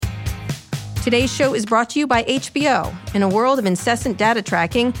Today's show is brought to you by HBO. In a world of incessant data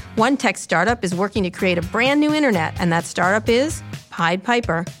tracking, one tech startup is working to create a brand new internet, and that startup is Pied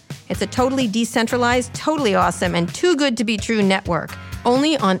Piper. It's a totally decentralized, totally awesome, and too good to be true network,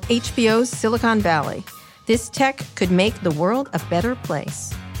 only on HBO's Silicon Valley. This tech could make the world a better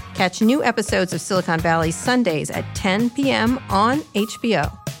place. Catch new episodes of Silicon Valley Sundays at 10 p.m. on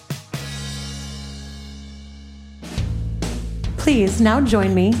HBO. Please now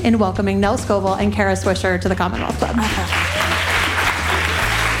join me in welcoming Nell Scovell and Kara Swisher to the Commonwealth Club.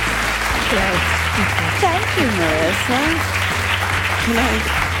 Thank you, Marissa.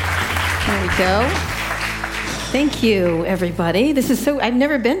 There we go. Thank you, everybody. This is I've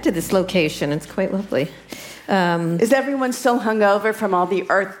never been to this location. It's quite lovely. Is everyone still hungover from all the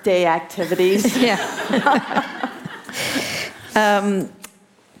Earth Day activities? Yeah.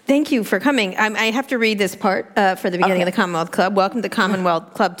 Thank you for coming. I have to read this part for the beginning of the Commonwealth Club. Welcome to the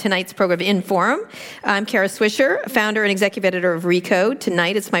Commonwealth Club tonight's program, In Forum. I'm Kara Swisher, founder and executive editor of Recode.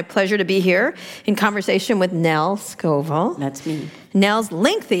 Tonight, it's my pleasure to be here in conversation with Nell Scovell. That's me. Nell's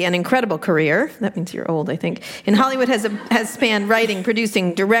lengthy and incredible career, that means you're old, I think, in Hollywood has spanned writing,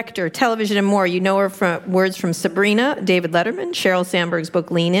 producing, director, television, and more. You know her from words from Sabrina, David Letterman, Sheryl Sandberg's book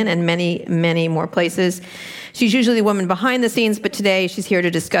Lean In, and many, many more places. She's usually the woman behind the scenes, but today she's here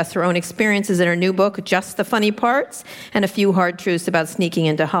to discuss her own experiences in her new book, Just the Funny Parts, and a few hard truths about sneaking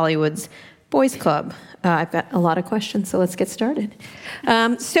into Hollywood's boys' club. I've got a lot of questions, so let's get started.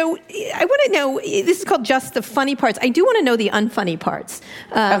 So I want to know, this is called Just the Funny Parts. I do want to know the unfunny parts,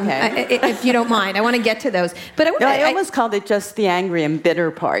 okay. If you don't mind. I want to get to those. But I almost called it Just the Angry and Bitter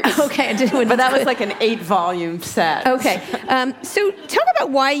Parts. Okay. But that was like an 8-volume set. Okay. So talk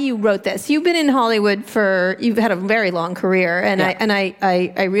about why you wrote this. You've been in Hollywood you've had a very long career, and yeah.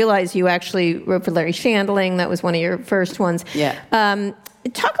 I realize you actually wrote for Larry Shandling. That was one of your first ones. Yeah.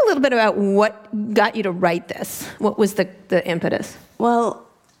 Talk a little bit about what got you to write this. What was the impetus? Well,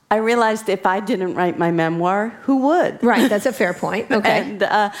 I realized if I didn't write my memoir, who would? Right, that's a fair point. Okay. And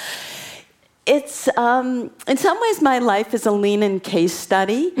it's, in some ways, my life is a lean-in case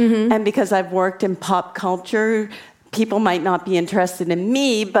study. Mm-hmm. And because I've worked in pop culture, people might not be interested in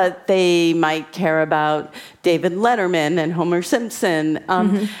me, but they might care about David Letterman and Homer Simpson.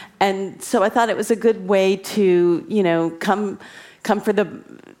 Mm-hmm. And so I thought it was a good way to, come for the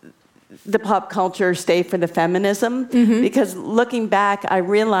pop culture, stay for the feminism. Mm-hmm. Because looking back, I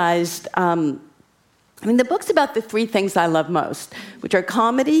realized, the book's about the 3 things I love most, which are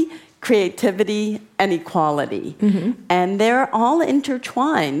comedy, creativity, and equality. Mm-hmm. And they're all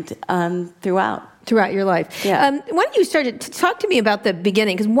intertwined throughout your life. Yeah. Why don't you start to talk to me about the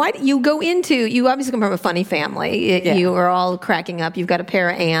beginning? Because why you obviously come from a funny family. Yeah. You are all cracking up. You've got a pair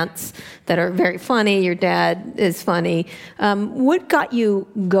of aunts that are very funny. Your dad is funny. What got you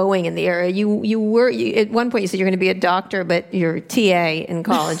going in the area? You at one point you said you're going to be a doctor, but your TA in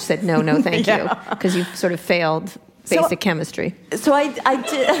college said no, thank you, because you sort of failed basic chemistry. So I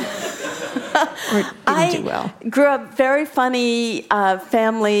did. Or didn't do well. Grew up very funny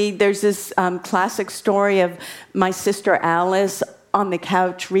family. There's this classic story of my sister Alice on the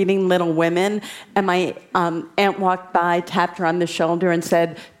couch reading Little Women, and my aunt walked by, tapped her on the shoulder, and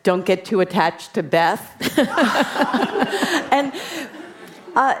said, "Don't get too attached to Beth." And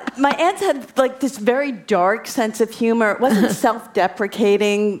my aunt had like this very dark sense of humor. It wasn't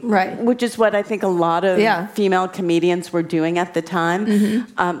self-deprecating, right? Which is what I think a lot of female comedians were doing at the time.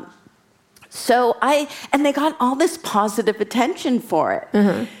 Mm-hmm. And they got all this positive attention for it.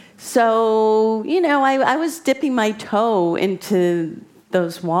 Mm-hmm. So, I was dipping my toe into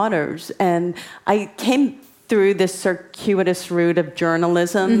those waters, and I came through this circuitous route of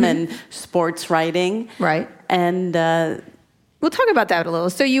journalism mm-hmm. and sports writing. Right. And we'll talk about that a little.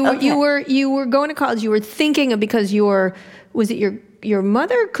 So you were going to college. You were thinking of, because your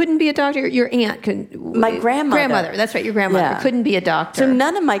mother couldn't be a doctor? Your aunt couldn't? My grandmother. That's right, your grandmother couldn't be a doctor. So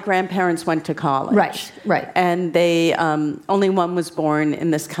none of my grandparents went to college. Right. And they, only one was born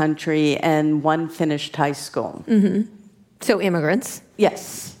in this country and one finished high school. Mm-hmm. So immigrants?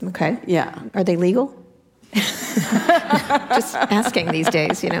 Yes. Okay. Yeah. Are they legal? Just asking these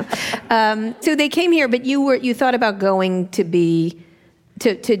days, So they came here, but you thought about going to be...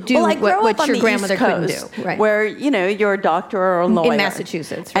 To do what your grandmother couldn't do, right? Where you're a doctor or a lawyer in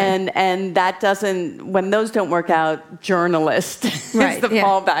Massachusetts, right? And that doesn't, when those don't work out, journalist is the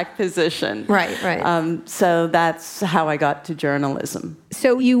fallback position, right? So that's how I got to journalism.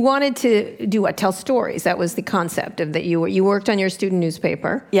 So you wanted to do what? Tell stories. That was the concept of that. You worked on your student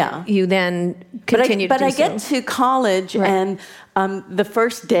newspaper. Yeah. You then continued. But I get to college, and the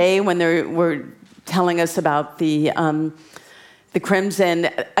first day when they were telling us about the the Crimson,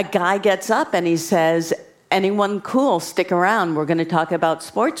 a guy gets up and he says, anyone cool, stick around. We're going to talk about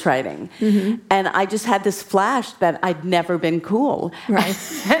sports writing. And I just had this flash that I'd never been cool. Right.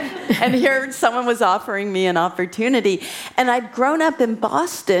 and here someone was offering me an opportunity. And I'd grown up in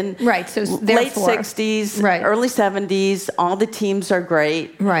Boston. Right, so late 60s, right. early 70s. All the teams are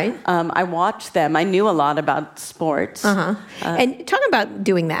great. Right. I watched them. I knew a lot about sports. And talk about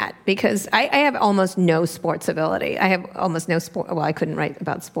doing that, because I have almost no sports ability. I have almost no sport. Well, I couldn't write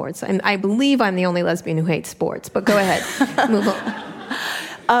about sports. And I believe I'm the only lesbian who hates sports, but go ahead. Move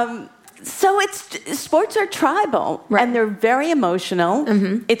on. So sports are tribal, right. and they're very emotional.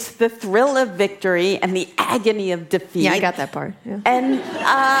 It's the thrill of victory and the agony of defeat. Yeah, I got that part. Yeah.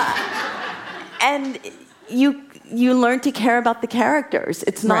 And you learn to care about the characters.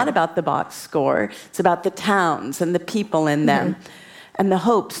 It's not about the box score. It's about the towns and the people in them, and the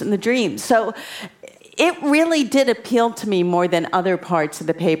hopes and the dreams. So it really did appeal to me more than other parts of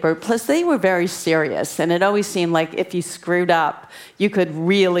the paper. Plus, they were very serious, and it always seemed like if you screwed up, you could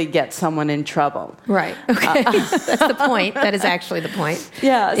really get someone in trouble. Right. Okay. That's the point. That is actually the point.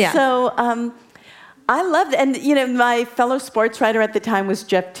 Yeah. So I loved it. And, my fellow sports writer at the time was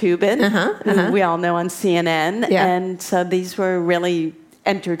Jeff Toobin, who we all know on CNN. Yeah. And so these were really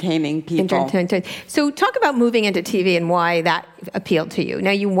entertaining people. So talk about moving into TV and why that appealed to you.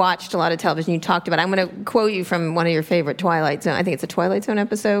 Now, you watched a lot of television. You talked about it. I'm going to quote you from one of your favorite Twilight Zone. I think it's a Twilight Zone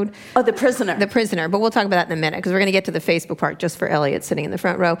episode. Oh, The Prisoner. The Prisoner. But we'll talk about that in a minute, because we're going to get to the Facebook part just for Elliot sitting in the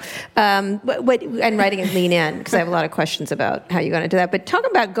front row. And writing and lean in, because I have a lot of questions about how you got into that. But talk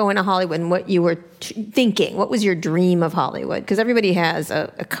about going to Hollywood and what you were thinking. What was your dream of Hollywood? Because everybody has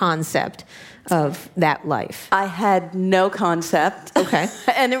a concept of that life. I had no concept. Okay.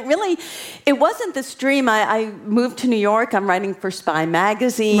 And it wasn't this dream. I moved to New York. I'm writing for Spy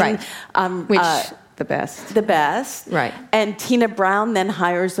Magazine. Right. The best. The best. Right. And Tina Brown then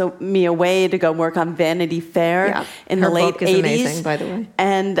hires me away to go work on Vanity Fair in the late 80s. Her book is amazing, by the way.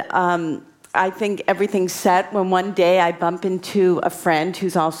 And I think everything's set when one day I bump into a friend who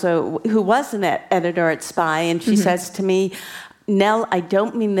was an editor at Spy, and she says to me, Nell, I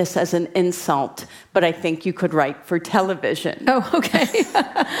don't mean this as an insult, but I think you could write for television. Oh, okay.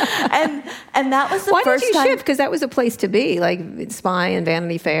 and that was the Why first did you time. shift? Because that was a place to be. Like Spy and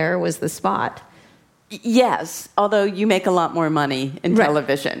Vanity Fair was the spot. Yes, although you make a lot more money in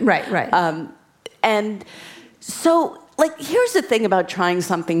television. Right. And so, here's the thing about trying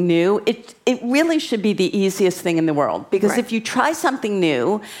something new. It really should be the easiest thing in the world. Because if you try something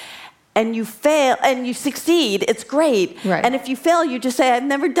new and you fail and you succeed, it's great. Right. And if you fail, you just say, I've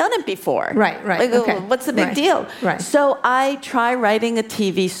never done it before. Right. Okay. What's the big deal? Right. So I try writing a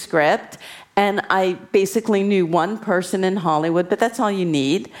TV script, and I basically knew one person in Hollywood, but that's all you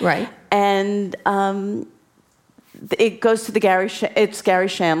need. Right. And it goes to Gary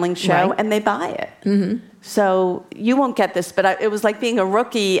Shandling's show, and they buy it. So you won't get this, but it was like being a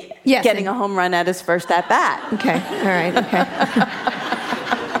rookie getting a home run at his first at-bat. Okay. All right. Okay.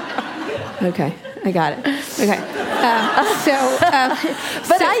 Okay, I got it. Okay.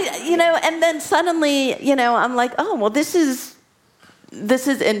 And then suddenly, I'm like, oh, well, this is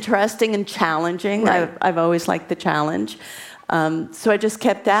interesting and challenging. Right. I've always liked the challenge. So I just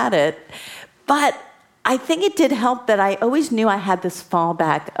kept at it. But I think it did help that I always knew I had this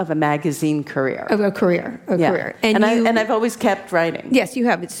fallback of a magazine career. Career. And I've always kept writing. Yes, you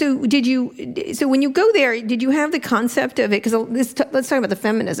have. So when you go there, did you have the concept of it? Because let's talk about the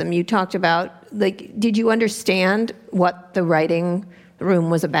feminism. You talked about, did you understand what the writing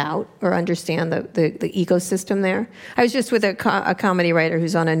room was about, or understand the ecosystem there? I was just with a comedy writer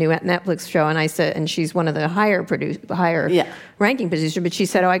who's on a new Netflix show, and I said, and she's one of the higher ranking producers, but she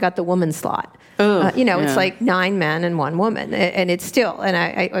said, I got the woman slot. It's like 9 men and 1 woman, and it's still. And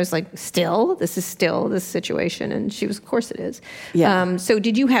I was like, still? This is still this situation? And she was, of course it is. Yeah. So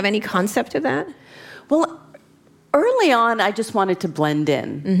did you have any concept of that? Well, early on, I just wanted to blend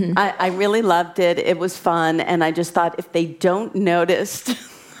in. I really loved it. It was fun, and I just thought if they don't notice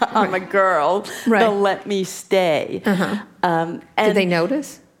I'm a girl, they'll let me stay. Did they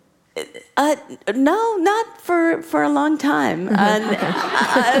notice? No, not for a long time,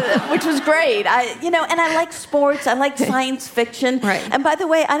 which was great. And I like sports. I like science fiction. Right. And by the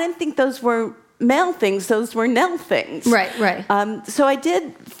way, I didn't think those were male things; those were Nell things. Right. So I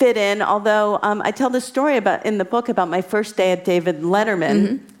did fit in. Although I tell the story in the book about my first day at David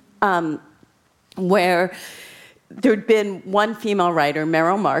Letterman, where there'd been one female writer,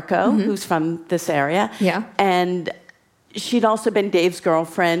 Meryl Marco, who's from this area, and she'd also been Dave's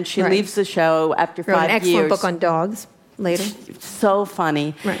girlfriend. She leaves the show after 5 years. Wrote an excellent book on dogs later. So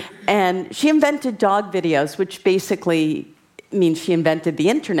funny. Right. And she invented dog videos, which basically means she invented the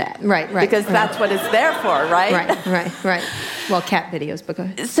internet. Right. Because that's what it's there for, right? Right. Well, cat videos, but go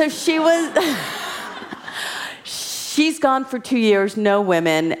ahead. So she's gone for 2 years, no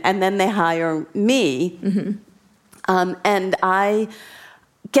women, and then they hire me. And I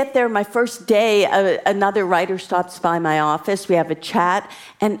get there my first day, another writer stops by my office, we have a chat,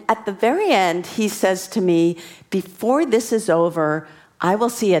 and at the very end, he says to me, before this is over, I will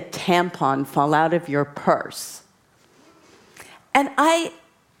see a tampon fall out of your purse. And I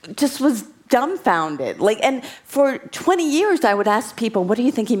just was dumbfounded. And for 20 years, I would ask people, what do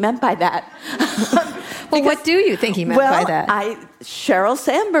you think he meant by that? Well, what do you think he meant by that? Sheryl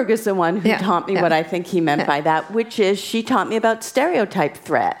Sandberg is the one who taught me what I think he meant by that, which is she taught me about stereotype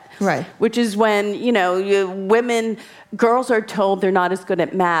threat. Right. Which is when, girls are told they're not as good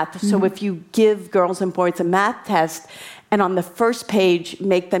at math. So if you give girls and boys a math test, and on the first page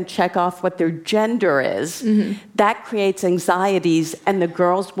make them check off what their gender is, that creates anxieties, and the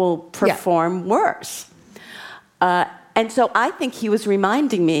girls will perform worse. And so I think he was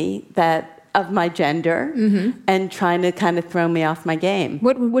reminding me of my gender and trying to kind of throw me off my game.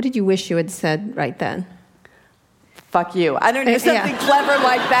 What did you wish you had said right then? Fuck you. I don't know, something clever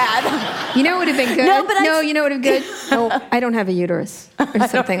like that. You know what would have been good? You know what would have been good? Oh, I don't have a uterus, or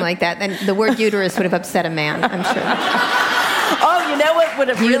something like that. And the word uterus would have upset a man, I'm sure. Oh, you know what would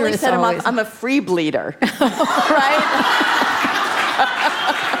have really set him off? I'm a free bleeder. Right?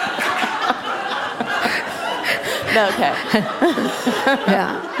 No, okay.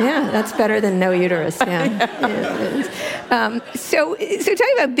 Yeah, that's better than no uterus. So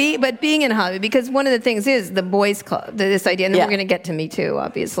talking about being in Hollywood, because one of the things is the boys' club, this idea, and then we're going to get to Me Too,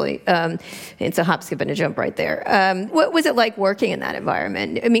 obviously. It's a hop, skip, and a jump right there. What was it like working in that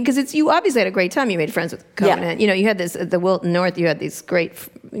environment? I mean, because you obviously had a great time. You made friends with Conan. You had this at the Wilton North. You had these great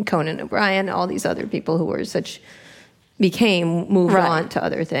Conan O'Brien, all these other people who were moved on to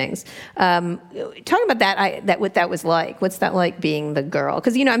other things. Talking about that, what that was like. What's that like being the girl?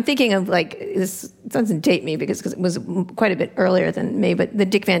 Because I'm thinking of this doesn't date me because it was quite a bit earlier than me. But the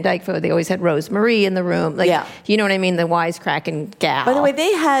Dick Van Dyke photo, they always had Rose Marie in the room. You know what I mean? The wisecracking gal. By the way,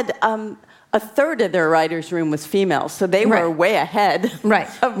 they had a third of their writers' room was female, so they were way ahead.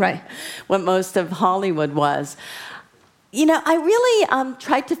 Of what most of Hollywood was. I really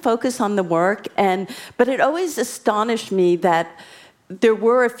tried to focus on the work, but it always astonished me that there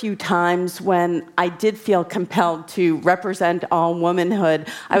were a few times when I did feel compelled to represent all womanhood.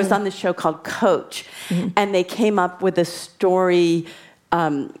 I was on this show called Coach, and they came up with a story,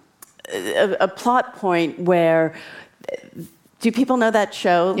 a plot point where, do people know that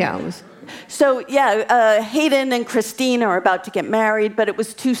show? Yeah, it was. So, Hayden and Christine are about to get married, but it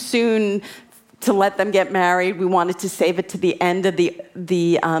was too soon to let them get married. We wanted to save it to the end of the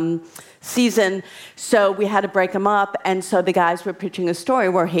season, so we had to break them up. And so the guys were pitching a story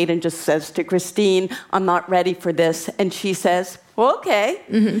where Hayden just says to Christine, "I'm not ready for this," and she says, "Well, okay."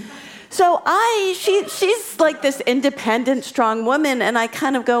 So she's like this independent, strong woman, and I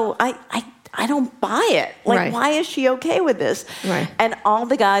kind of go, I don't buy it. Why is she okay with this? And all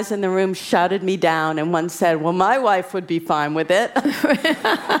the guys in the room shouted me down, and one said, "Well, my wife would be fine with it."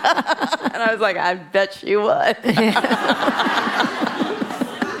 And I was like, I bet she would.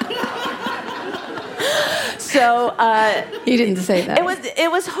 So you didn't say that.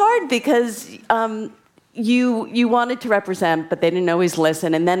 It was hard because you wanted to represent, but they didn't always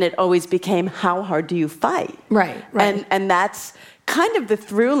listen, and then it always became, how hard do you fight? Right. And that's kind of the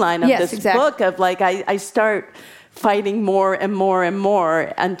through line of this book of I start fighting more and more and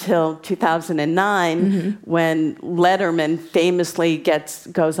more until 2009 when Letterman famously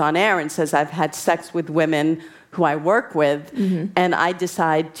goes on air and says, "I've had sex with women who I work with," and I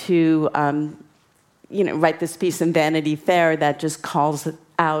decide to write this piece in Vanity Fair that just calls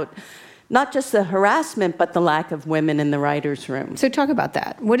out not just the harassment, but the lack of women in the writers' room. So talk about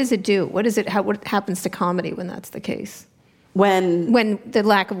that. What does it do? What happens to comedy when that's the case? When the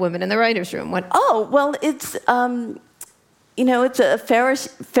lack of women in the writers' room. It's it's a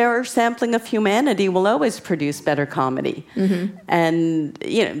fairer sampling of humanity will always produce better comedy, and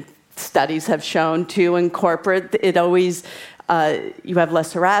studies have shown too in corporate it always you have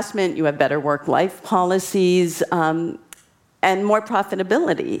less harassment, you have better work-life policies, and more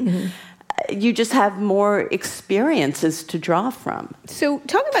profitability. You just have more experiences to draw from. So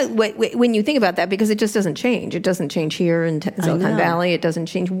talk about when you think about that, because it just doesn't change. It doesn't change here in Silicon Valley. It doesn't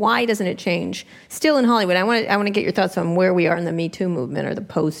change. Why doesn't it change? Still in Hollywood. I want to get your thoughts on where we are in the Me Too movement or the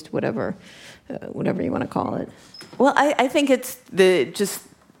post, whatever you want to call it. Well, I think it's the just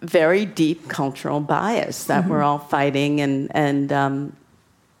very deep cultural bias that we're all fighting, and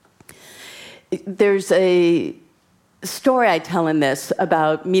there's story I tell in this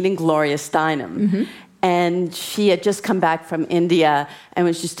about meeting Gloria Steinem. And she had just come back from India and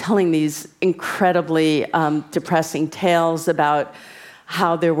was just telling these incredibly depressing tales about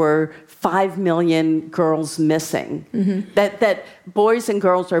how there were 5 million girls missing. That boys and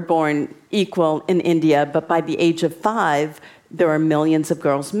girls are born equal in India, but by the age of 5, there are millions of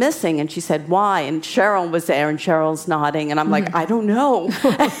girls missing. And she said, why? And Cheryl was there, and Cheryl's nodding, and I'm like, I don't know.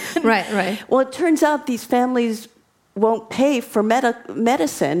 Right. Well, it turns out these families won't pay for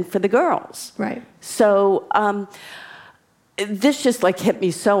medicine for the girls. Right. So this just like hit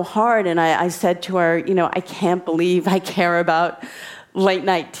me so hard, and I said to her, I can't believe I care about late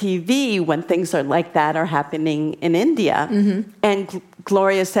night TV when things are like that are happening in India. And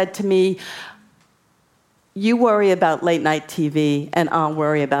Gloria said to me, you worry about late night TV and I'll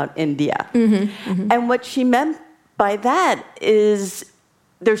worry about India. And what she meant by that is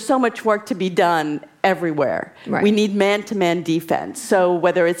there's so much work to be done everywhere. Right. We need man-to-man defense. So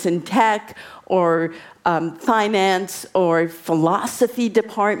whether it's in tech or finance or philosophy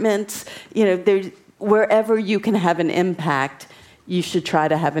departments, wherever you can have an impact, you should try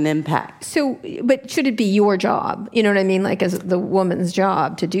to have an impact. So, but should it be your job? You know what I mean? Like as the woman's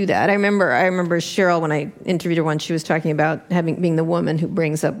job to do that. I remember Cheryl, when I interviewed her once, she was talking about being the woman who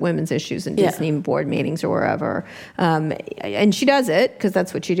brings up women's issues in Disney board meetings or wherever. And she does it because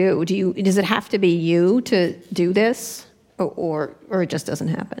that's what you do. Does it have to be you to do this? Or it just doesn't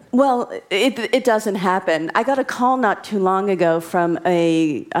happen? Well, it doesn't happen. I got a call not too long ago from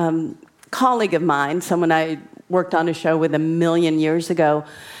a colleague of mine, someone I worked on a show with 1 million years ago.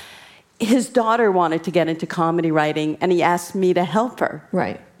 His daughter wanted to get into comedy writing, and he asked me to help her.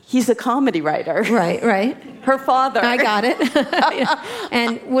 Right. He's a comedy writer. Right. Her father. I got it.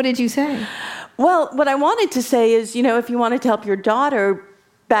 And what did you say? Well, what I wanted to say is, if you wanted to help your daughter,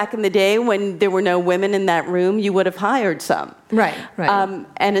 back in the day when there were no women in that room, you would have hired some. Right.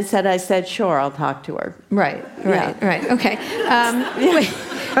 And instead I said, sure, I'll talk to her. Right. Okay.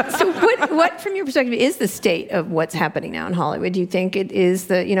 So what, from your perspective, is the state of what's happening now in Hollywood? Do you think it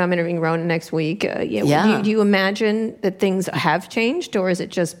is I'm interviewing Ronan next week. Do you imagine that things have changed, or is it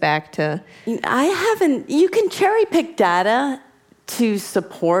just back to... I haven't... You can cherry pick data to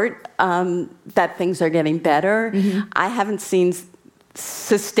support that things are getting better. I haven't seen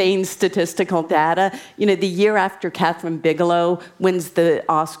sustained statistical data. The year after Catherine Bigelow wins the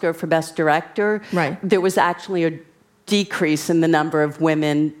Oscar for Best Director, there was actually a decrease in the number of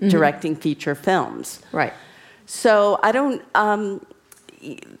women directing feature films. Right. So I don't,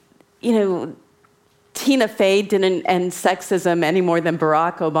 Tina Fey didn't end sexism any more than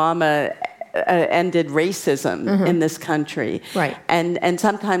Barack Obama ended racism in this country. Right. And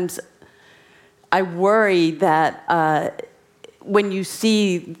sometimes I worry that when you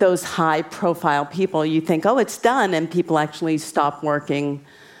see those high-profile people, you think, oh, it's done, and people actually stop working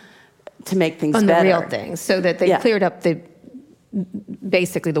to make things on better. The real things, so that they cleared up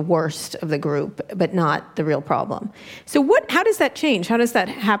basically the worst of the group, but not the real problem. So how does that change? How does that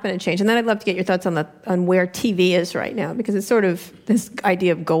happen and change? And then I'd love to get your thoughts on where TV is right now, because it's sort of this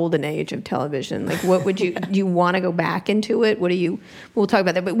idea of golden age of television. Like, what would you do? You want to go back into it? We'll talk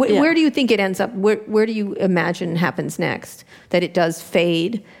about that. But where do you think it ends up? Where do you imagine happens next? That it does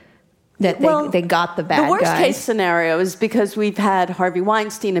fade? That they got the bad guys? The worst case scenario is because we've had Harvey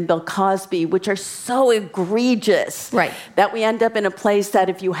Weinstein and Bill Cosby, which are so egregious that we end up in a place that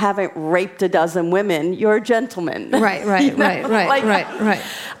if you haven't raped a dozen women, you're a gentleman. Right.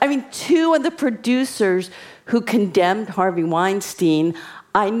 I mean, 2 of the producers who condemned Harvey Weinstein,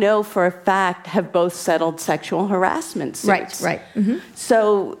 I know for a fact, have both settled sexual harassment suits. Right.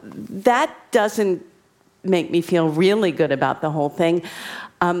 So that doesn't make me feel really good about the whole thing.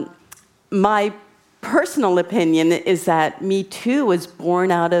 My personal opinion is that Me Too was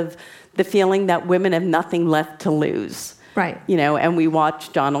born out of the feeling that women have nothing left to lose. Right. And we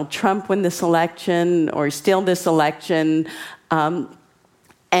watched Donald Trump win this election or steal this election.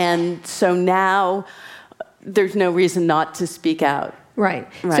 And so now there's no reason not to speak out. Right.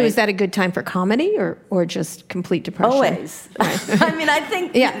 So is that a good time for comedy or just complete depression? Always. Right. I mean, I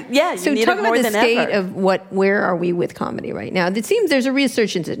think, you so need talk it more about the than state ever. of where are we with comedy right now? It seems there's a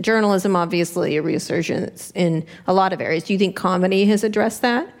resurgence in journalism, obviously, a resurgence in a lot of areas. Do you think comedy has addressed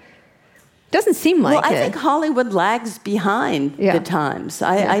that? Doesn't seem like it. Well, I think Hollywood lags behind the times.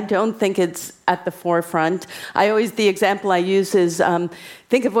 I don't think it's at the forefront. The example I use is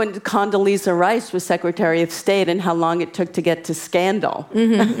Think of when Condoleezza Rice was Secretary of State and how long it took to get to Scandal.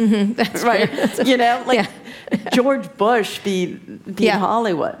 That's right. George Bush beat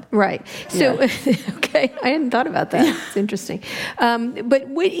Hollywood. Right. So, okay, I hadn't thought about that. It's interesting. But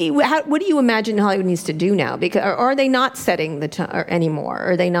what do you imagine Hollywood needs to do now? Because are they not setting the tone anymore?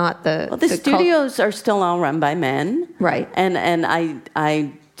 Are they not the? Well, the studios are still all run by men. Right. And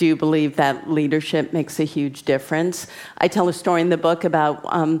I do believe that leadership makes a huge difference. I tell a story in the book about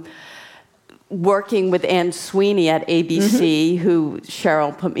working with Ann Sweeney at ABC, who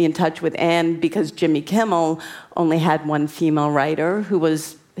Cheryl put me in touch with Ann because Jimmy Kimmel only had one female writer who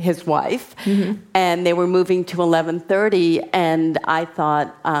was his wife, and they were moving to 11:30, and I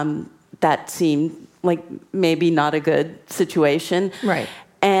thought that seemed like maybe not a good situation. Right.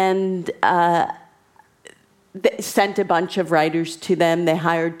 And they sent a bunch of writers to them. They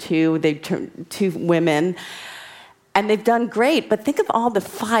hired two. They turned 2 women. And they've done great, but think of all the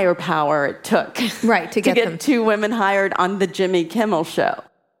firepower it took to get them. 2 women hired on the Jimmy Kimmel Show.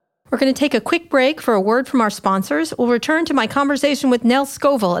 We're going to take a quick break for a word from our sponsors. We'll return to my conversation with Nell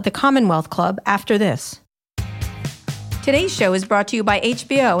Scovell at the Commonwealth Club after this. Today's show is brought to you by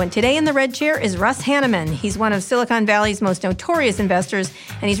HBO, and today in the red chair is Russ Hanneman. He's one of Silicon Valley's most notorious investors,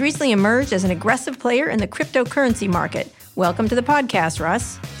 and he's recently emerged as an aggressive player in the cryptocurrency market. Welcome to the podcast,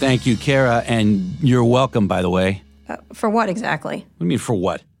 Russ. Thank you, Kara, and you're welcome, by the way. For what exactly? What do you mean, for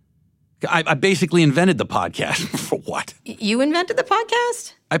what? I basically invented the podcast. For what? You invented the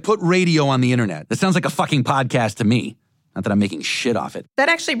podcast? I put radio on the internet. That sounds like a fucking podcast to me. Not that I'm making shit off it. That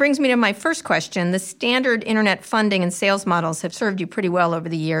actually brings me to my first question. The standard internet funding and sales models have served you pretty well over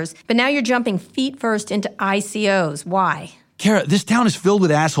the years, but now you're jumping feet first into ICOs. Why? Kara, this town is filled with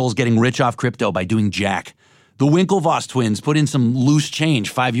assholes getting rich off crypto by doing jack. The Winklevoss twins put in some loose change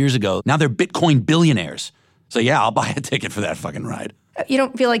 5 years ago. Now they're Bitcoin billionaires. So yeah, I'll buy a ticket for that fucking ride. You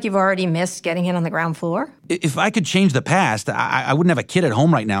don't feel like you've already missed getting in on the ground floor? If I could change the past, I wouldn't have a kid at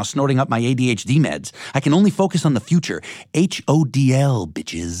home right now snorting up my ADHD meds. I can only focus on the future. HODL,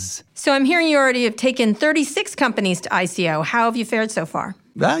 bitches. So I'm hearing you already have taken 36 companies to ICO. How have you fared so far?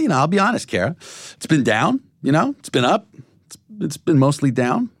 Well, I'll be honest, Kara. It's been down, it's been up. It's been mostly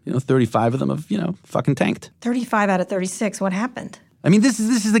down. 35 of them have, fucking tanked. 35 out of 36. What happened? I mean, this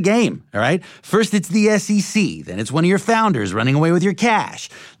is the game, all right? First, it's the SEC. Then it's one of your founders running away with your cash.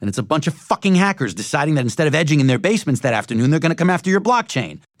 Then it's a bunch of fucking hackers deciding that instead of edging in their basements that afternoon, they're going to come after your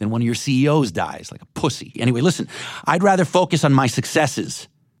blockchain. Then one of your CEOs dies like a pussy. Anyway, listen, I'd rather focus on my successes.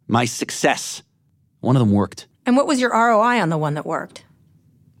 My success. One of them worked. And what was your ROI on the one that worked?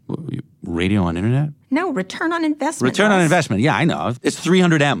 Radio on internet? No, return on investment. Return on investment, yeah, I know. It's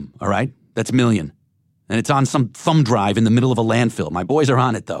 300M, all right? That's million. And it's on some thumb drive in the middle of a landfill. My boys are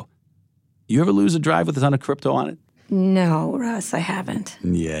on it, though. You ever lose a drive with a ton of crypto on it? No, Russ, I haven't.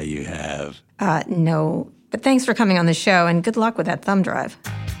 Yeah, you have. No. But thanks for coming on the show, and good luck with that thumb drive.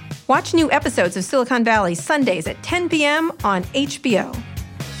 Watch new episodes of Silicon Valley Sundays at 10 p.m. on HBO.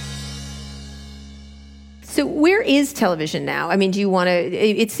 So where is television now? I mean, do you want to...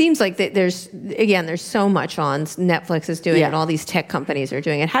 It seems like that there's so much on. Netflix is doing it, and all these tech companies are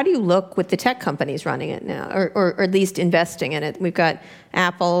doing it. How do you look with the tech companies running it now, or at least investing in it? We've got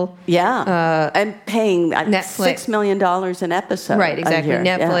Apple. Yeah, and paying Netflix. $6 million an episode. Right, exactly.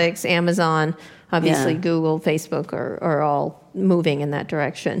 Netflix, Yeah. Amazon, obviously Google, Facebook are all moving in that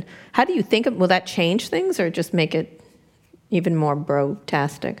direction. How do you think... will that change things or just make it even more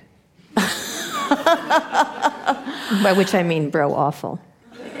bro-tastic? By which I mean bro awful.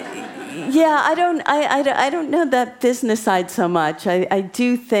 Yeah, I don't know that business side so much. I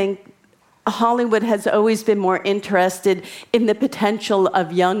do think Hollywood has always been more interested in the potential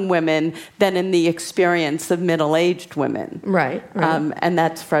of young women than in the experience of middle-aged women. Right. And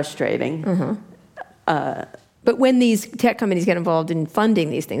that's frustrating. But when these tech companies get involved in funding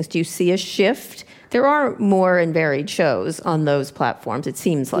these things, do you see a shift? There are more and varied shows on those platforms, it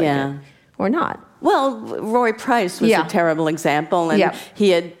seems like. Yeah. Or not. Well, Roy Price was a terrible example, and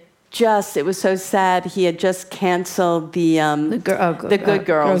he had it was so sad, he had just canceled the Good Girls. Good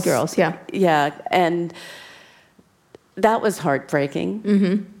Girls, yeah. Yeah, and that was heartbreaking.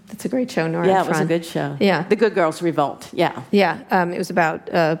 Mm-hmm. That's a great show, Nora. Yeah, it was a good show. Yeah. The Good Girls Revolt, yeah. Yeah, it was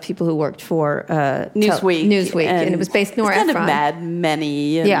about people who worked for Newsweek. And it was based Nora Ephron. It's kind of Mad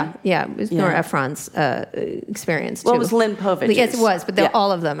Many. Yeah, it was Nora Ephron's experience, too. Well, it was Lynn Povich's. Yes, it was, but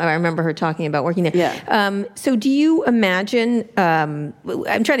all of them. I remember her talking about working there. Yeah. So do you imagine, I'm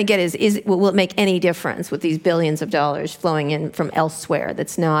trying to get will it make any difference with these billions of dollars flowing in from elsewhere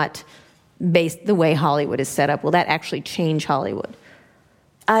that's not based the way Hollywood is set up? Will that actually change Hollywood?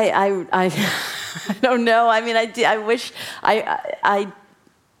 I don't know. I mean, I wish I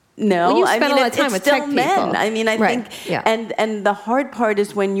No, Well, you I spent mean, a lot of time it's with still tech men. people. I mean, I Right. think, Yeah. and the hard part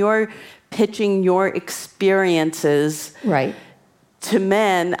is when you're pitching your experiences Right. to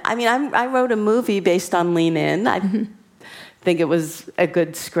men. I mean, I wrote a movie based on Lean In. I think it was a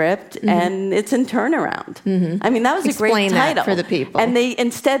good script, and it's in Turnaround. I mean, that was Explain a great that title for the people. And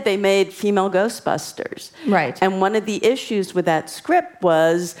instead they made Female Ghostbusters. Right. And one of the issues with that script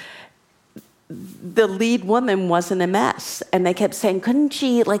was the lead woman wasn't a mess, and they kept saying, couldn't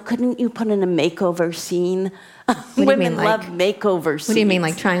you put in a makeover scene? do you Women mean, like- love makeover scenes. What do you mean,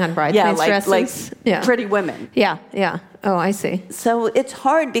 like trying on bridesmaids dresses? Like Pretty Women. Yeah, yeah. Oh, I see. So it's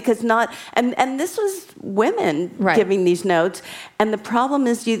hard because and this was women Right. giving these notes, and the problem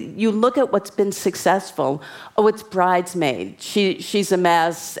is you look at what's been successful. Oh, it's Bridesmaid. She's a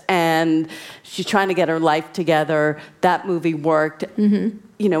mess, and she's trying to get her life together. That movie worked.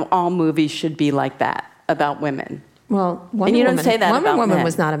 You know, all movies should be like that about women. Well, Wonder And you don't Woman, say that Wonder about Woman men.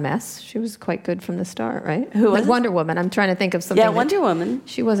 was not a mess. She was quite good from the start, right? Who was Like it? Wonder Woman. I'm trying to think of something. Yeah, that- Wonder Woman.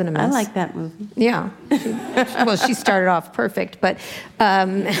 She wasn't a mess. I like that movie. Yeah. She started off perfect, but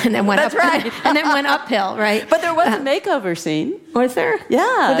and then went That's up, right. and then went uphill, right? But there was a makeover scene. Was there? Yeah,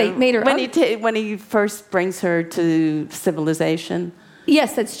 Well, they made her. when he first brings her to civilization.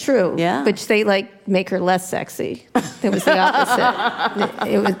 Yes, that's true. Yeah. But they make her less sexy. It was the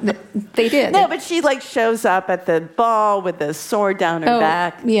opposite. They did. No, but she shows up at the ball with the sword down her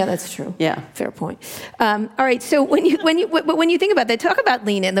back. Yeah, that's true. Yeah. Fair point. All right. So when you think about that, talk about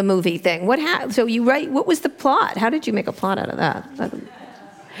Lean In, the movie thing. So you write. What was the plot? How did you make a plot out of that?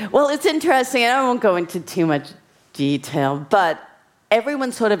 Well, it's interesting, and I won't go into too much detail, but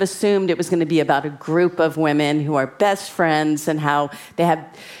everyone sort of assumed it was going to be about a group of women who are best friends and how they have,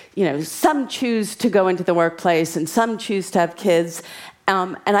 some choose to go into the workplace and some choose to have kids.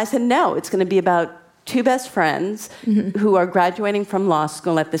 And I said, no, it's going to be about two best friends who are graduating from law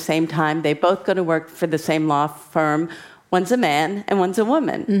school at the same time. They both go to work for the same law firm. One's a man and one's a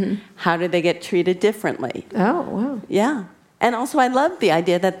woman. How do they get treated differently? Oh, wow. Yeah. And also I love the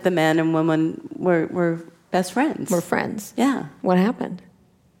idea that the man and woman were best friends. We're friends. Yeah. What happened?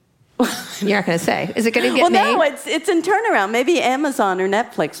 You're not going to say. Is it going to get made? Well, no, it's in turnaround. Maybe Amazon or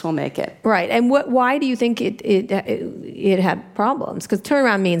Netflix will make it. Right. And why do you think it had problems? Because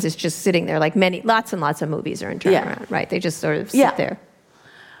turnaround means it's just sitting there. Like lots and lots of movies are in turnaround, right? They just sort of sit there.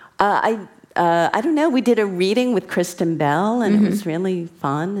 I don't know. We did a reading with Kristen Bell, and it was really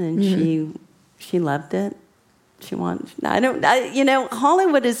fun, and she loved it.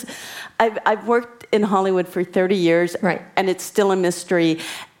 Hollywood is. I've worked in Hollywood for 30 years, right? And it's still a mystery.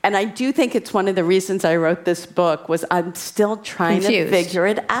 And I do think it's one of the reasons I wrote this book was I'm still trying to figure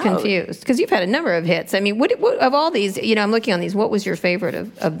it out. Confused, because you've had a number of hits. I mean, what of all these? I'm looking on these. What was your favorite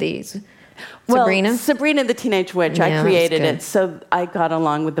of these? Sabrina? Well, Sabrina the Teenage Witch. Yeah, I created it, so I got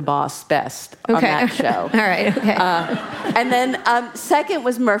along with the boss best on that show. All right, okay. And then second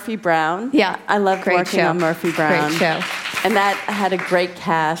was Murphy Brown. Yeah, I loved working on Murphy Brown. Great show. And that had a great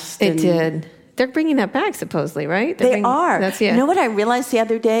cast. It did. They're bringing that back, supposedly, right? They are. You know what I realized the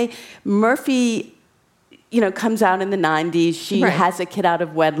other day? Murphy, comes out in the 90s. She has a kid out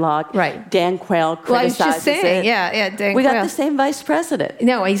of wedlock. Right. Dan Quayle criticizes Well, I was just saying, it. yeah, Dan We Quayle. got the same vice president.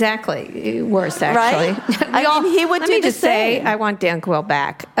 No, exactly. Worse, actually. Right? He would let do me the just say, same. I want Dan Quayle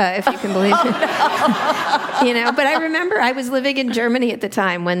back, if you can believe it. But I remember I was living in Germany at the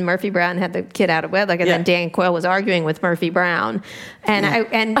time when Murphy Brown had the kid out of wedlock, and then Dan Quayle was arguing with Murphy Brown,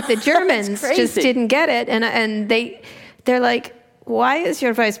 and the Germans just didn't get it, and they're like, why is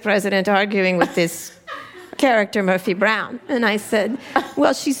your vice president arguing with this character Murphy Brown? And I said,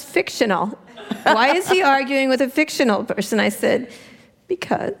 well, she's fictional. Why is he arguing with a fictional person? I said,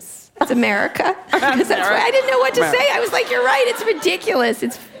 because it's America. Because that's why I didn't know what to say. I was like, you're right, it's ridiculous.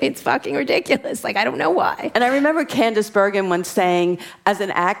 It's fucking ridiculous. I don't know why. And I remember Candice Bergen once saying, as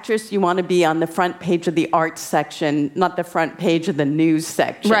an actress, you want to be on the front page of the arts section, not the front page of the news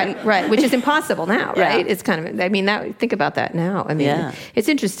section. Right, which is impossible now, right? Yeah. It's kind of, think about that now. It's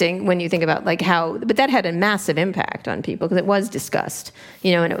interesting when you think about but that had a massive impact on people because it was discussed,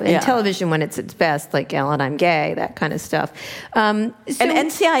 and television when it's its best, like Ellen, I'm gay, that kind of stuff. And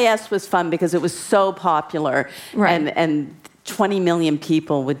NCIS was fun because it was so popular, and 20 million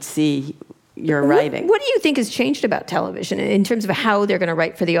people would see your writing. What do you think has changed about television in terms of how they're going to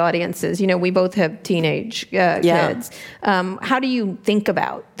write for the audiences? We both have teenage kids. How do you think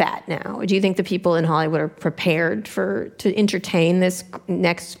about that now? Do you think the people in Hollywood are prepared to entertain this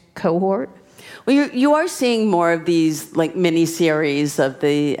next cohort? Well, you are seeing more of these mini series of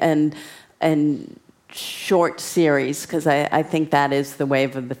and short series, because I think that is the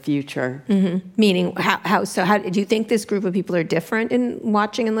wave of the future. Meaning, how do you think this group of people are different in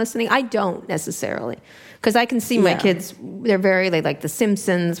watching and listening? I don't necessarily, because I can see my kids. They like The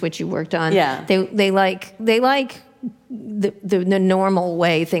Simpsons, which you worked on. Yeah, they like the normal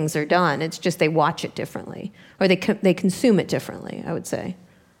way things are done. It's just they watch it differently, or they consume it differently, I would say.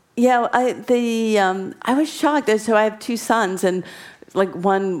 Yeah, I was shocked. So I have two sons, and like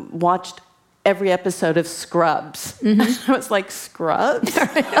one watched every episode of Scrubs. I was like, Scrubs?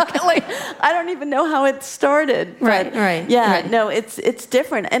 Like, I don't even know how it started. Right. Yeah, right. No, it's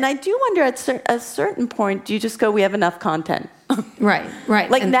different. And I do wonder at a certain point, do you just go, we have enough content? Right.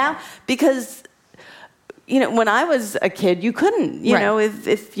 Like now, because, when I was a kid, you couldn't. You know,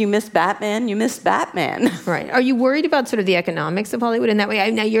 if you missed Batman, you missed Batman. Right. Are you worried about sort of the economics of Hollywood in that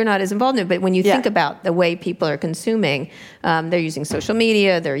way? Now, you're not as involved in it, but when you think about the way people are consuming, they're using social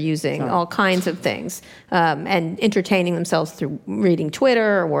media, they're using all kinds of things, and entertaining themselves through reading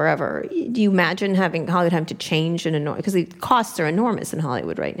Twitter or wherever. Do you imagine having Hollywood having to change because the costs are enormous in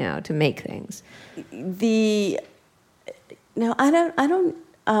Hollywood right now to make things? I don't.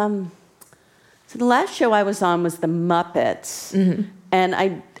 So the last show I was on was The Muppets,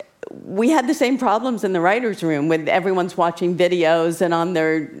 and we had the same problems in the writers' room with everyone's watching videos and on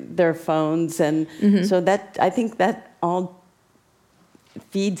their phones, and so I think that all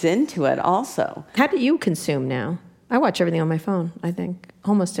feeds into it also. How do you consume now? I watch everything on my phone, I think.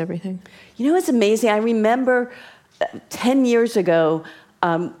 Almost everything. It's amazing. I remember 10 years ago,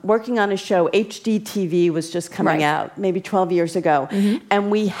 working on a show. HGTV was just coming out, maybe 12 years ago.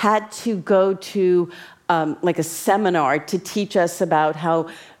 And we had to go to like a seminar to teach us about how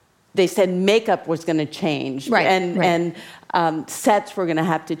they said makeup was going to change. And sets were going to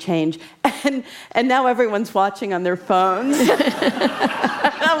have to change. And now everyone's watching on their phones.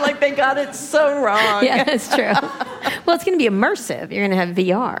 I'm like, they got it so wrong. Yeah, that's true. Well, it's going to be immersive. You're going to have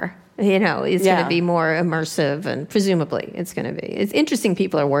VR. It's going to be more immersive, and presumably it's going to be. It's interesting.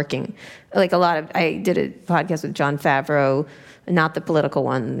 People are working. I did a podcast with Jon Favreau, not the political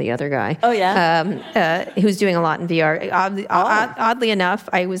one, the other guy. Oh, yeah? Who's doing a lot in VR. Oddly enough,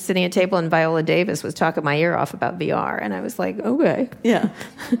 I was sitting at a table and Viola Davis was talking my ear off about VR, and I was like, okay. Yeah.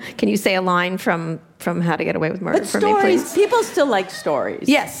 Can you say a line from How to Get Away with Murder for me, please? People still like stories.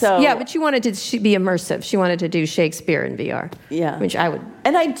 Yes. But she wanted to be immersive. She wanted to do Shakespeare in VR. Yeah. Which I would.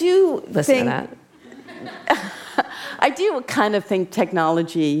 And I do listen to that. I do kind of think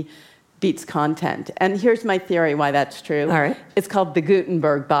technology beats content. And here's my theory why that's true. All right. It's called the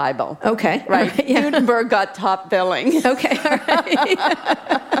Gutenberg Bible. Okay. Right? Yeah. Gutenberg got top billing. Okay. All right.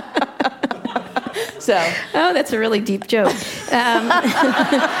 Oh, that's a really deep joke.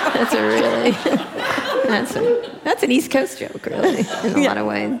 That's an East Coast joke, really, in a lot of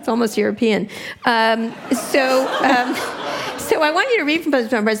ways. It's almost European. So I want you to read from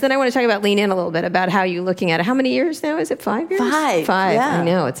President Trump, then I want to talk about Lean In a little bit, about how you're looking at it. How many years now? Is it 5 years? 5. 5. Yeah. I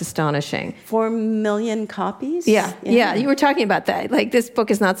know, it's astonishing. 4 million copies? Yeah. You were talking about that. Like, this book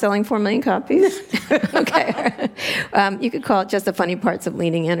is not selling 4 million copies? Okay. You could call it Just the Funny Parts of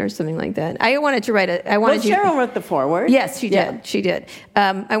Leaning In or something like that. I wanted to write Cheryl wrote the foreword. Yes, she did. Yeah. She did.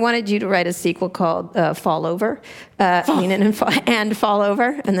 I wanted you to write a sequel called Fall Over, Lean In and Fall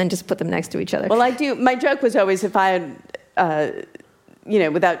Over, and then just put them next to each other. Well, I do. My joke was always, if I had...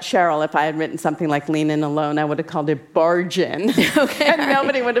 without Cheryl, if I had written something like Lean In Alone, I would have called it Barge In. Okay. And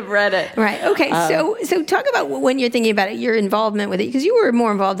nobody would have read it. Right. Okay. So talk about when you're thinking about it, your involvement with it, because you were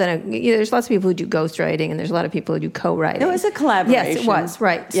more involved than there's lots of people who do ghostwriting, and there's a lot of people who do co-writing. It was a collaboration. Yes, it was.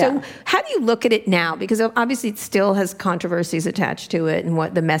 Right. Yeah. So how do you look at it now? Because obviously it still has controversies attached to it and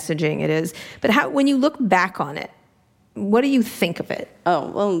what the messaging it is. But when you look back on it, what do you think of it? Oh,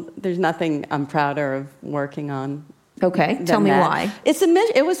 well, there's nothing I'm prouder of working on. Okay, tell me why.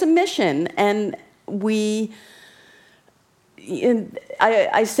 It was a mission, and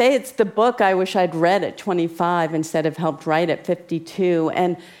I say it's the book I wish I'd read at 25 instead of helped write at 52.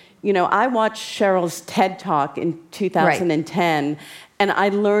 And, I watched Cheryl's TED Talk in 2010, and I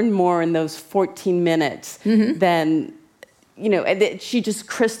learned more in those 14 minutes than... she just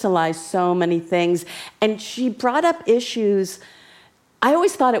crystallized so many things, and she brought up issues. I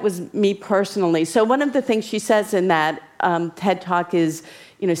always thought it was me personally. So one of the things she says in that TED Talk is,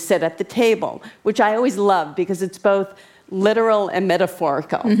 sit at the table, which I always love because it's both literal and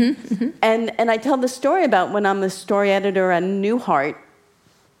metaphorical. And I tell the story about when I'm the story editor at Newhart,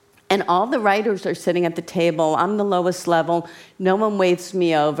 and all the writers are sitting at the table. I'm the lowest level. No one waves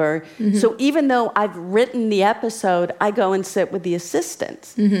me over. So even though I've written the episode, I go and sit with the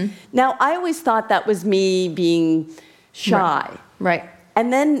assistants. Now, I always thought that was me being shy. Right.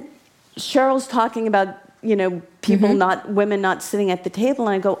 And then Cheryl's talking about, people women not sitting at the table.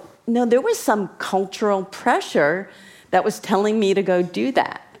 And I go, no, there was some cultural pressure that was telling me to go do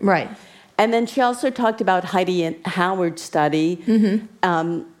that. Right. And then she also talked about Heidi Howard's study,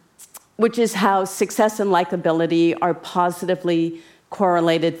 which is how success and likability are positively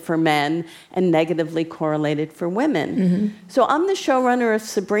correlated for men and negatively correlated for women. So I'm the showrunner of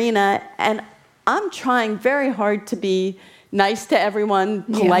Sabrina, and I'm trying very hard to be nice to everyone,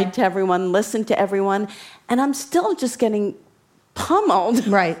 polite to everyone, listen to everyone, and I'm still just getting pummeled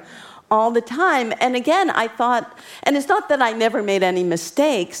all the time. And again, I thought, and it's not that I never made any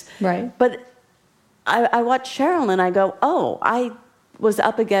mistakes, but I watched Cheryl and I go, oh, I was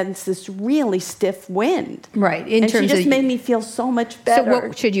up against this really stiff wind. Right. And she just made me feel so much better. So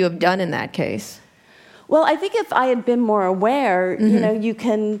what should you have done in that case? Well, I think if I had been more aware,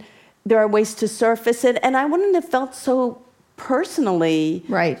 there are ways to surface it, and I wouldn't have felt so personally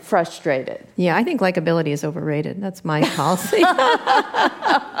frustrated. Yeah, I think likability is overrated. That's my policy.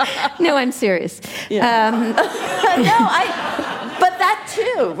 No, I'm serious. Yeah. But that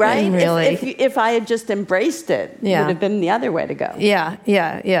too, right? Really. If I had just embraced it, it would have been the other way to go. Yeah.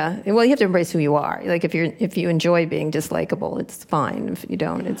 Well, you have to embrace who you are. Like if you enjoy being dislikable, it's fine. If you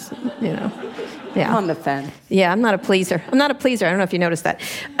don't, it's Yeah. I'm on the fence. Yeah, I'm not a pleaser. I don't know if you noticed that.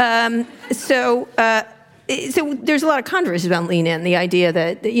 So there's a lot of controversy about Lean In, the idea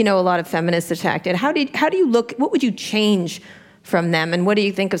that, a lot of feminists attacked it. How do you look, what would you change from them, and what do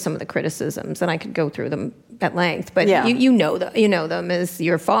you think of some of the criticisms? And I could go through them at length, but you know them as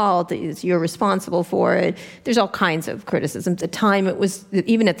your fault, you're responsible for it. There's all kinds of criticisms.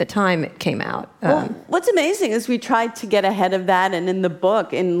 Even at the time it came out. Well, what's amazing is we tried to get ahead of that, and in the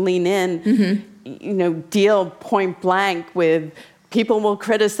book, in Lean In, deal point blank with people will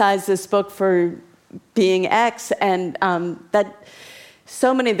criticize this book for being X, and that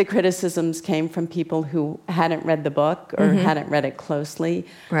so many of the criticisms came from people who hadn't read the book or hadn't read it closely.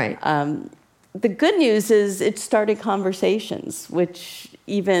 Right. The good news is it started conversations, which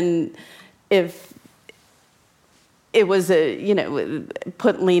even if it was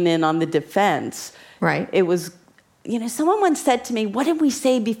put Lean In on the defense, it was, someone once said to me, what did we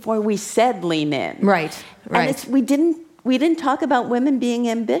say before we said Lean In? Right. And we didn't talk about women being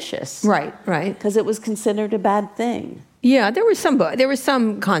ambitious. Right. Because it was considered a bad thing. Yeah, there were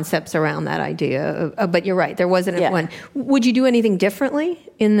some concepts around that idea, but you're right, there wasn't one. Would you do anything differently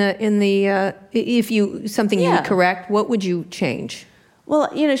if you would correct? What would you change? Well,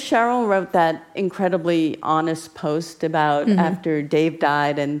 Cheryl wrote that incredibly honest post about after Dave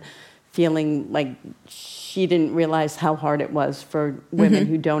died and feeling like she didn't realize how hard it was for women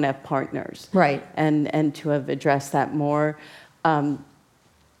who don't have partners. Right. And to have addressed that more.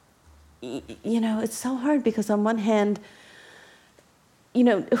 It's so hard because on one hand,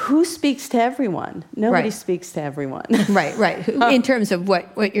 who speaks to everyone? Nobody speaks to everyone. Right. In terms of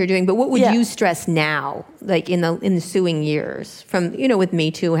what you're doing, but what would you stress now, like in the ensuing years, from with Me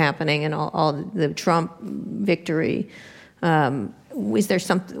Too happening and all the Trump victory? Is there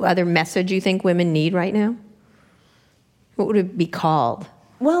some other message you think women need right now? What would it be called?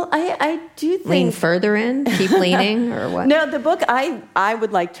 Well, I do think... Lean further in? Keep leaning? Or what? No, the book I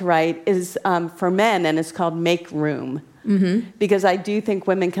would like to write is for men, and it's called Make Room. Because I do think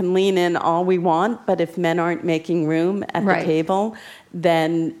women can lean in all we want, but if men aren't making room at the table,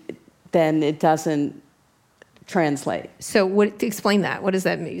 then it doesn't translate. So explain that. What does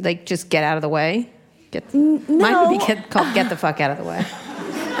that mean? Like, just get out of the way? No. Mine would be called Get the Fuck Out of the Way.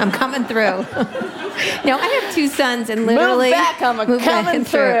 I'm coming through. No, I have two sons, and literally... Move back, I'm coming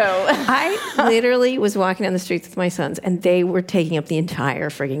through. I literally was walking down the streets with my sons, and they were taking up the entire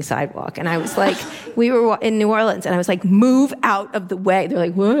frigging sidewalk. And I was like, we were in New Orleans, and I was like, move out of the way. They're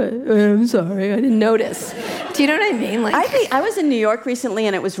like, what? I'm sorry, I didn't notice. Do you know what I mean? Like, I was in New York recently,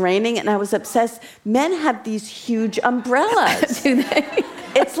 and it was raining, and I was obsessed. Men have these huge umbrellas. Do they?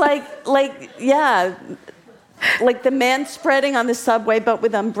 It's like the man spreading on the subway, but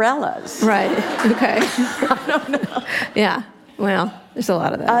with umbrellas. Right. Okay. I don't know. Yeah. Well, there's a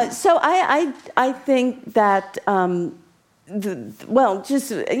lot of that. So I think that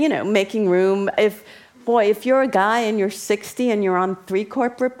just making room. If you're a guy and you're 60 and you're on 3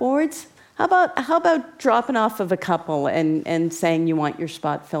 corporate boards, how about dropping off of a couple and saying you want your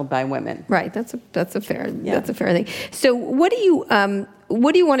spot filled by women? Right. That's a fair thing. So what do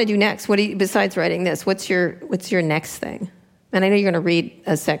you want to do next? Besides writing this? What's your next thing? And I know you're going to read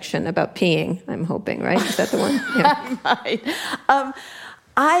a section about peeing. I'm hoping, right? Is that the one? Yeah. I might.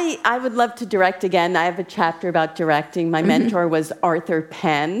 I would love to direct again. I have a chapter about directing. My mentor was Arthur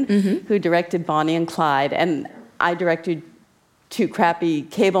Penn, who directed Bonnie and Clyde, and I directed 2 crappy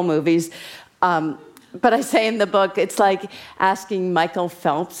cable movies. But I say in the book, it's like asking Michael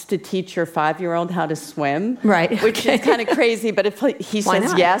Phelps to teach your 5-year-old how to swim. Right. Which is kind of crazy, but if he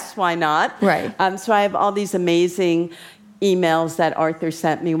says yes, why not? Right. So I have all these amazing emails that Arthur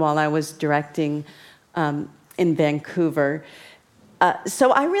sent me while I was directing in Vancouver.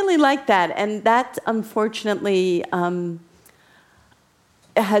 So I really like that. And that, unfortunately,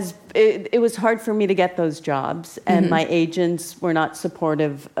 it was hard for me to get those jobs, and my agents were not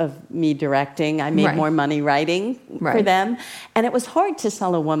supportive of me directing. I made more money writing for them, and it was hard to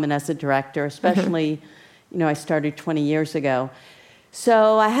sell a woman as a director, especially, I started 20 years ago.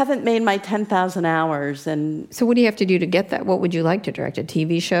 So I haven't made my 10,000 hours. And so what do you have to do to get that? What would you like to direct? A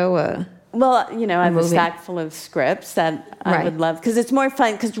TV show? Well, I have a stack full of scripts that I would love, because it's more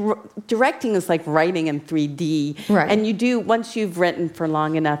fun, because directing is like writing in 3D. Right. And once you've written for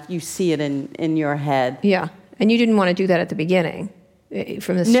long enough, you see it in your head. Yeah. And you didn't want to do that at the beginning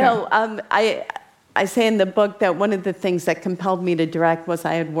from the start? No, I say in the book that one of the things that compelled me to direct was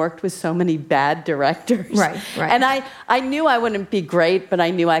I had worked with so many bad directors. Right. And I knew I wouldn't be great, but I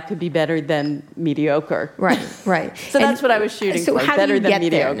knew I could be better than mediocre. Right. So that's what I was shooting for, better than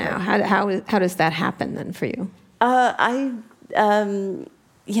mediocre. So how do you get there now? How does that happen then for you?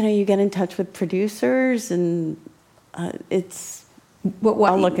 You get in touch with producers, and it's...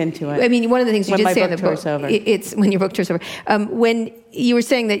 I'll look into it. I mean, one of the things you did say in the book, it's when your book tour's over. When you were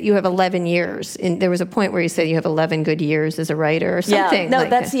saying that you have 11 years, and there was a point where you said you have 11 good years as a writer or something. Yeah, no,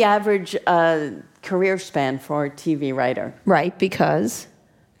 that's the average career span for a TV writer. Right, because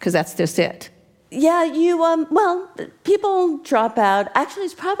that's just it. Yeah, people drop out. Actually,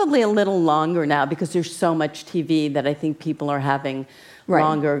 it's probably a little longer now because there's so much TV that I think people are having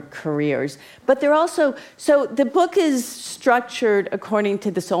longer careers. But they're also, so the book is structured according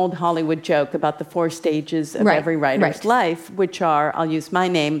to this old Hollywood joke about the 4 stages of every writer's life, which are, I'll use my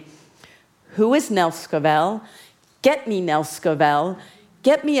name, who is Nell Scovell? Get me Nell Scovell.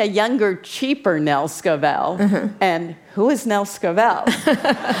 Get me a younger, cheaper Nell Scovell. And who is Nell Scovell?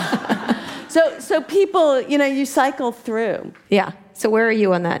 So people, you cycle through. Yeah. So where are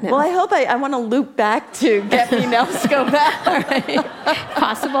you on that now? Well, I want to loop back to Get Me Nell Scovell.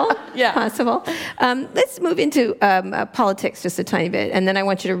 Possible? Yeah. Possible. Let's move into politics just a tiny bit, and then I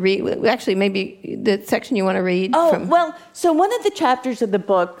want you to read, actually, maybe the section you want to read. So one of the chapters of the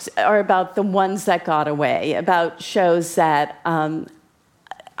books are about the ones that got away, about shows that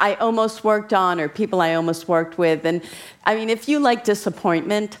I almost worked on or people I almost worked with. And, I mean, if you like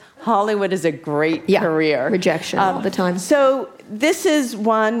disappointment, Hollywood is a great career. Rejection all the time. So this is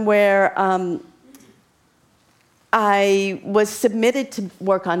one where I was submitted to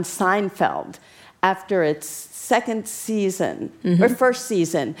work on Seinfeld after its second season, or first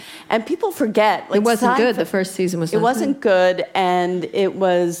season. And people forget. It wasn't good. The first season was not good. It wasn't good, and it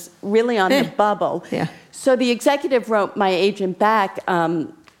was really on the bubble. Yeah. So the executive wrote my agent back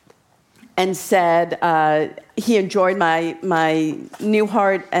and said he enjoyed my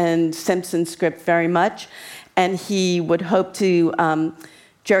Newhart and Simpson script very much, and he would hope to,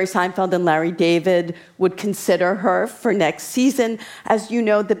 Jerry Seinfeld and Larry David would consider her for next season. As you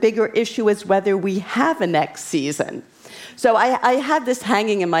know, the bigger issue is whether we have a next season. So I have this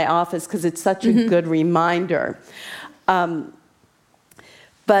hanging in my office because it's such a good reminder. And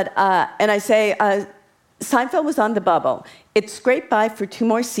I say, Seinfeld was on the bubble. It scraped by for 2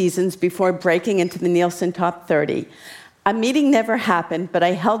 more seasons before breaking into the Nielsen Top 30. A meeting never happened, but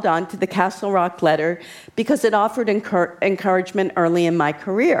I held on to the Castle Rock letter because it offered encouragement early in my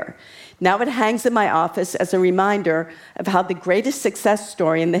career. Now it hangs in my office as a reminder of how the greatest success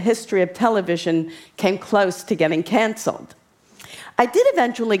story in the history of television came close to getting canceled. I did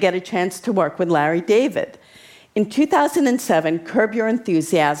eventually get a chance to work with Larry David. In 2007, Curb Your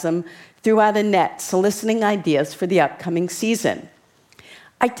Enthusiasm threw out a net soliciting ideas for the upcoming season.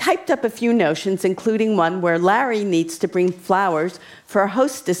 I typed up a few notions, including one where Larry needs to bring flowers for a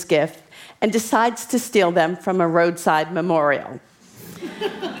hostess gift and decides to steal them from a roadside memorial.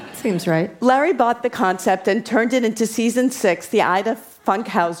 Seems right. Larry bought the concept and turned it into season 6, the Ida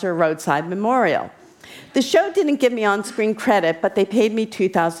Funkhauser Roadside Memorial. The show didn't give me on-screen credit, but they paid me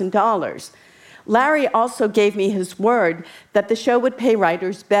 $2,000. Larry also gave me his word that the show would pay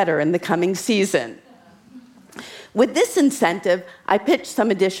writers better in the coming season. With this incentive, I pitched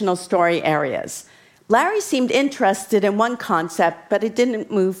some additional story areas. Larry seemed interested in one concept, but it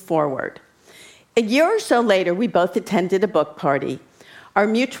didn't move forward. A year or so later, we both attended a book party. Our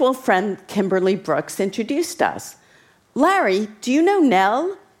mutual friend, Kimberly Brooks, introduced us. Larry, do you know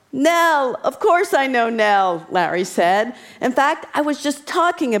Nell? Nell, of course I know Nell, Larry said. In fact, I was just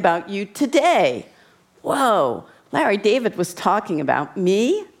talking about you today. Whoa, Larry David was talking about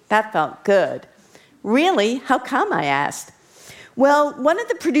me? That felt good. Really? How come? I asked. Well, one of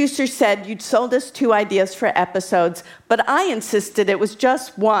the producers said you'd sold us 2 ideas for episodes, but I insisted it was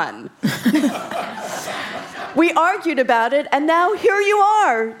just one. We argued about it, and now here you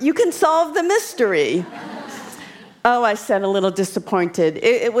are. You can solve the mystery. Oh, I said, a little disappointed.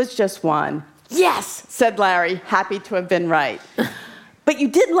 It was just one. Yes, said Larry, happy to have been right. But you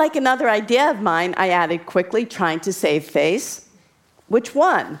did like another idea of mine, I added quickly, trying to save face. Which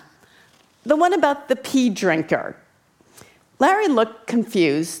one? The one about the pee drinker. Larry looked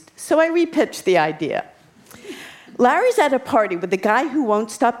confused, so I repitched the idea. Larry's at a party with a guy who won't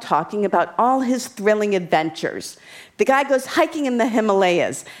stop talking about all his thrilling adventures. The guy goes hiking in the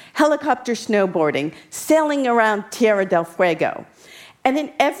Himalayas, helicopter snowboarding, sailing around Tierra del Fuego. And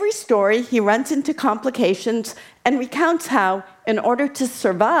in every story, he runs into complications and recounts how, in order to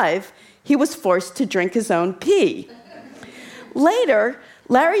survive, he was forced to drink his own pee. Later,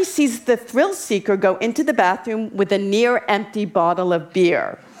 Larry sees the thrill seeker go into the bathroom with a near-empty bottle of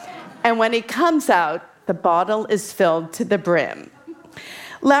beer. And when he comes out, the bottle is filled to the brim.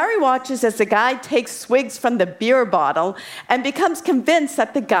 Larry watches as the guy takes swigs from the beer bottle and becomes convinced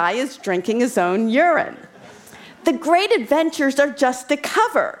that the guy is drinking his own urine. The great adventures are just a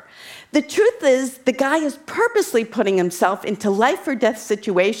cover. The truth is, the guy is purposely putting himself into life or death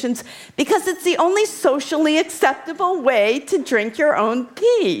situations because it's the only socially acceptable way to drink your own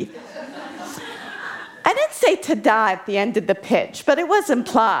pee. I didn't say to die at the end of the pitch, but it was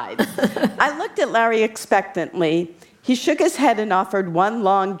implied. I looked at Larry expectantly. He shook his head and offered one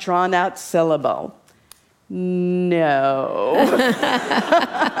long, drawn-out syllable. No.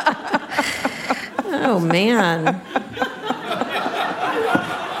 Oh, man.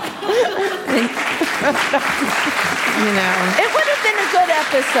 You know. It would have been a good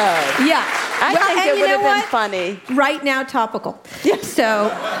episode. Yeah. I think it would have been funny. Right now, topical.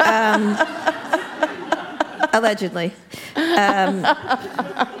 So, allegedly.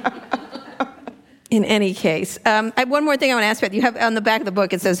 In any case. I have one more thing I want to ask about. You have on the back of the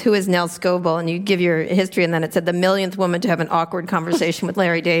book, it says, who is Nell Scovell? And you give your history, and then it said the millionth woman to have an awkward conversation with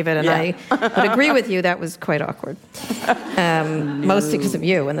Larry David. And I would agree with you, that was quite awkward. Mostly because of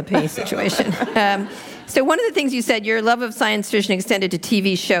you and the pee situation. So one of the things you said, your love of science fiction extended to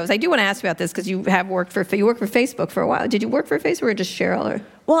TV shows. I do want to ask about this because you worked for Facebook for a while. Did you work for Facebook or just Cheryl? Or?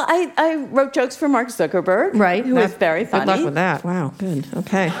 Well, I wrote jokes for Mark Zuckerberg, right? Who was very funny. Good luck with that. Wow, good.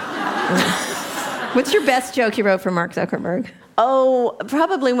 Okay. What's your best joke you wrote for Mark Zuckerberg? Oh,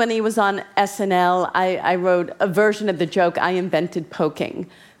 probably when he was on SNL, I wrote a version of the joke, I invented poking.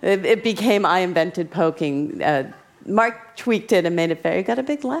 It became I invented poking. Mark tweaked it and made it got a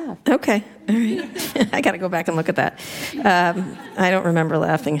big laugh. Okay, all right. I got to go back and look at that. I don't remember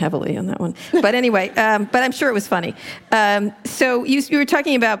laughing heavily on that one. But anyway, but I'm sure it was funny. So you were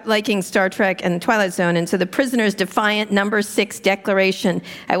talking about liking Star Trek and Twilight Zone, and so the prisoner's defiant number 6 declaration,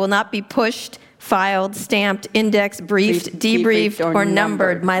 I will not be pushed, filed, stamped, indexed, briefed, debriefed, or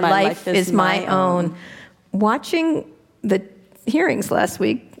numbered. My life is my own. Watching the hearings last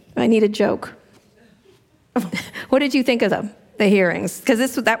week, I need a joke. What did you think of them, the hearings?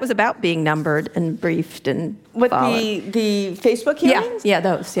 Because that was about being numbered and briefed and followed. The Facebook hearings? Yeah,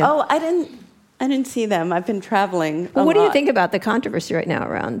 those. Yeah. Oh, I didn't see them. I've been traveling. Well, what do you think about the controversy right now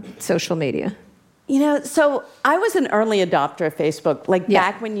around social media? You know, so I was an early adopter of Facebook,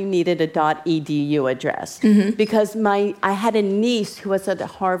 back when you needed a .edu address, because I had a niece who was at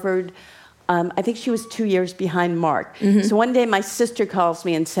Harvard. I think she was 2 years behind Mark. So one day my sister calls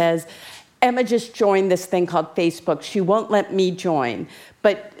me and says, Emma just joined this thing called Facebook. She won't let me join.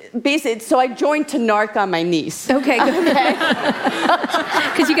 But basically, so I joined to narc on my niece. Okay, good.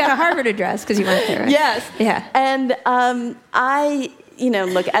 Because you got a Harvard address because you went there, right? Yes. Yeah. And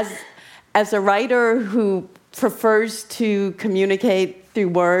look, as a writer who prefers to communicate through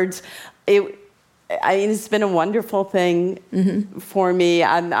words, it's been a wonderful thing for me.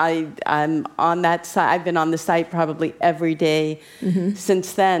 I'm on that site. I've been on the site probably every day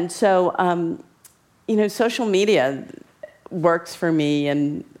since then. So, social media works for me,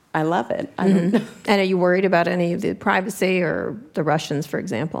 and I love it. I don't know. And are you worried about any of the privacy or the Russians, for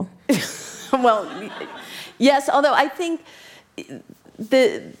example? Well, yes. Although I think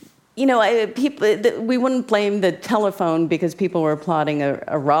we wouldn't blame the telephone because people were plotting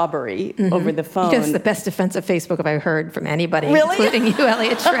a robbery over the phone. That's the best defense of Facebook I've heard from anybody, really? Including you,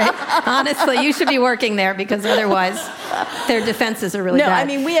 Elliot Trey. Honestly, you should be working there because otherwise their defenses are really bad. No, I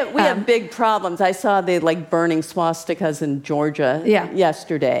mean, we have big problems. I saw the burning swastikas in Georgia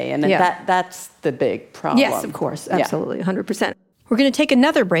yesterday, and that's the big problem. Yes, of course, absolutely, 100%. We're going to take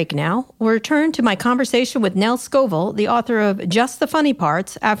another break now. We'll return to my conversation with Nell Scovell, the author of Just the Funny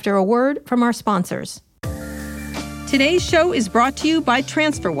Parts, after a word from our sponsors. Today's show is brought to you by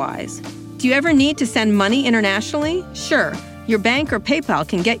TransferWise. Do you ever need to send money internationally? Sure. Your bank or PayPal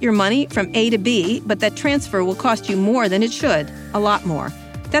can get your money from A to B, but that transfer will cost you more than it should. A lot more.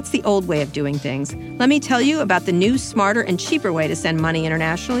 That's the old way of doing things. Let me tell you about the new, smarter, and cheaper way to send money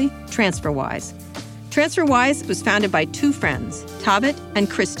internationally, TransferWise. TransferWise was founded by two friends, Tabit and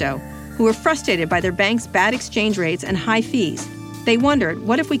Christo, who were frustrated by their bank's bad exchange rates and high fees. They wondered,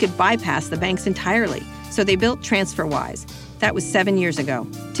 what if we could bypass the banks entirely? So they built TransferWise. That was 7 years ago.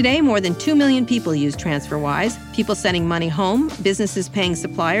 Today, more than 2 million people use TransferWise. People sending money home, businesses paying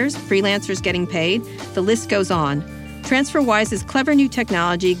suppliers, freelancers getting paid. The list goes on. TransferWise's clever new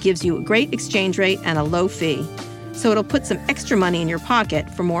technology gives you a great exchange rate and a low fee. So it'll put some extra money in your pocket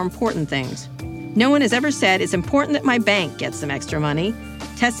for more important things. No one has ever said it's important that my bank gets some extra money.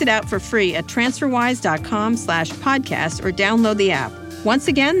 Test it out for free at transferwise.com/podcast or download the app. Once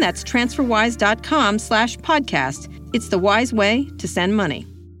again, that's transferwise.com/podcast. It's the wise way to send money.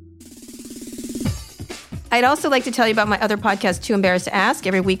 I'd also like to tell you about my other podcast, Too Embarrassed to Ask.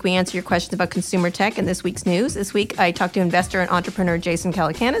 Every week we answer your questions about consumer tech and this week's news. This week I talked to investor and entrepreneur Jason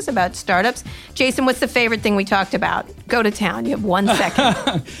Calacanis about startups. Jason, what's the favorite thing we talked about? Go to town. You have 1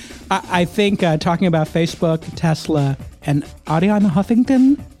 second. I think talking about Facebook, Tesla, and Ariana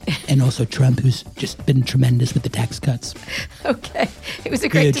Huffington, and also Trump, who's just been tremendous with the tax cuts. Okay. It was a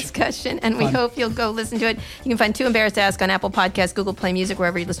great discussion, and we hope you'll go listen to it. You can find Too Embarrassed to Ask on Apple Podcasts, Google Play Music,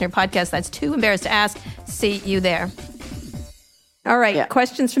 wherever you listen to your podcasts. That's Too Embarrassed to Ask. See you there. All right.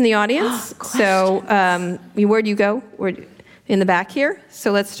 Questions from the audience. So where do you go? We're in the back here.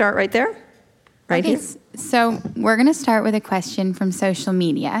 So let's start right there. Right here. So we're going to start with a question from social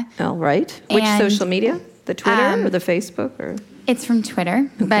media. All right. Which social media? The Twitter or the Facebook? Or it's from Twitter.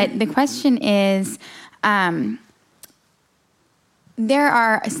 Okay. But the question is,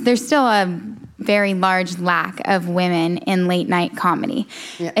 there's still a very large lack of women in late night comedy,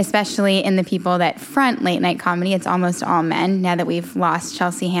 especially in the people that front late night comedy. It's almost all men now that we've lost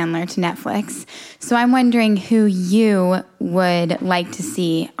Chelsea Handler to Netflix. So I'm wondering who you would like to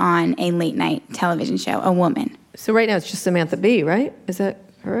see on a late night television show, a woman. So right now it's just Samantha Bee, right? Is that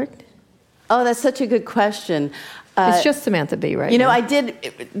correct? Oh, that's such a good question. It's just Samantha Bee, right? You know,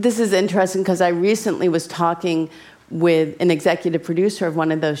 this is interesting because I recently was talking with an executive producer of one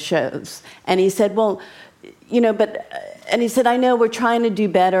of those shows. And he said, well, and he said, I know we're trying to do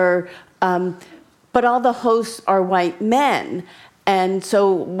better, but all the hosts are white men. And so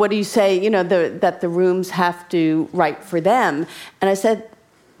what do you say, that the rooms have to write for them? And I said,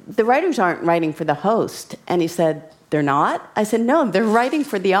 the writers aren't writing for the host. And he said, they're not? I said, no, they're writing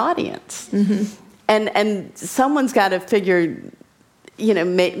for the audience. Mm-hmm. And someone's got to figure,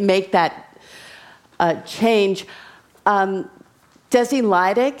 make that change. Desi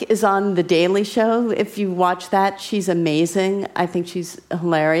Lydic is on The Daily Show. If you watch that, she's amazing. I think she's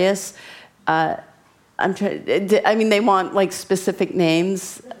hilarious. They want specific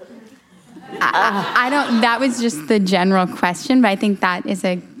names. I don't. That was just the general question, but I think that is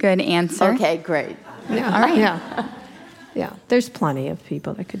a good answer. Okay, great. Yeah. All right. Yeah. There's plenty of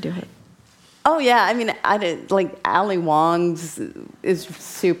people that could do it. Oh yeah. Ali Wong's is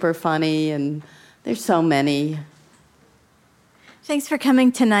super funny, and there's so many. Thanks for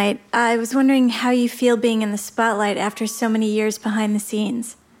coming tonight. I was wondering how you feel being in the spotlight after so many years behind the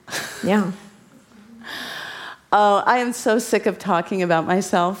scenes. Yeah. Oh, I am so sick of talking about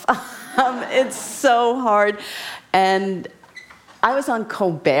myself. It's so hard. And I was on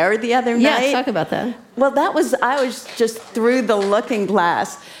Colbert the other night. Yeah, talk about that. Well, I was just through the looking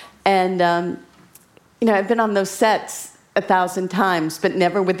glass. And, I've been on those sets 1,000 times, but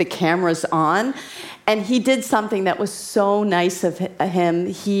never with the cameras on. And he did something that was so nice of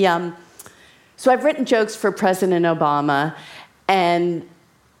him. So I've written jokes for President Obama, and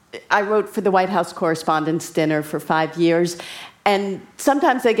I wrote for the White House Correspondents' Dinner for 5 years. And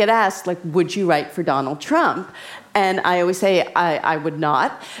sometimes I get asked, would you write for Donald Trump? And I always say I would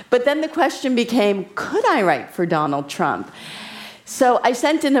not. But then the question became, could I write for Donald Trump? So I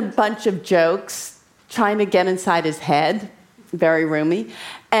sent in a bunch of jokes, trying to get inside his head, very roomy.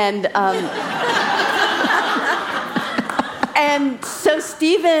 And and so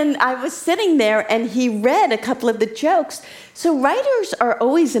Stephen, I was sitting there, and he read a couple of the jokes. So writers are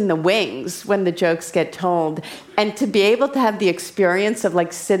always in the wings when the jokes get told. And to be able to have the experience of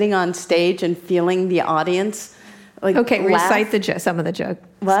sitting on stage and feeling the audience, okay, laugh. Recite some of the jokes.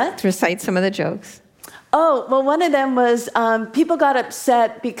 What? Recite some of the jokes. Oh, well, one of them was people got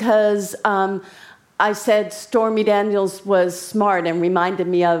upset because I said Stormy Daniels was smart and reminded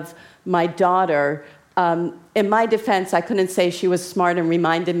me of my daughter. In my defense, I couldn't say she was smart and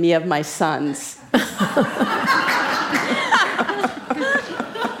reminded me of my sons.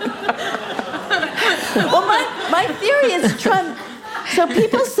 Well, my theory is Trump. So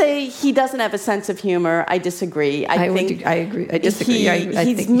people say he doesn't have a sense of humor. I disagree. I agree. I disagree.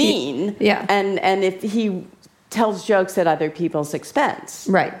 He's mean. And if he tells jokes at other people's expense.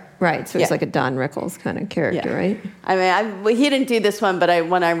 Right. So it's like a Don Rickles kind of character, right? I mean, he didn't do this one, but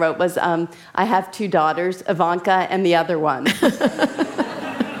one I wrote was, I have 2 daughters, Ivanka and the other one.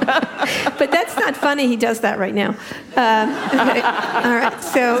 But that's not funny. He does that right now. Okay. All right.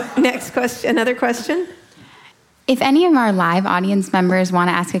 So next question. Another question? If any of our live audience members want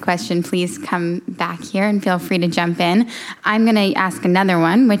to ask a question, please come back here and feel free to jump in. I'm going to ask another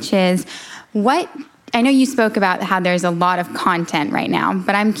one, which is, I know you spoke about how there's a lot of content right now,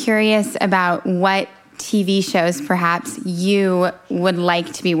 but I'm curious about what TV shows perhaps you would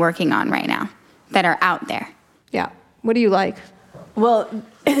like to be working on right now that are out there. Yeah. What do you like? Well,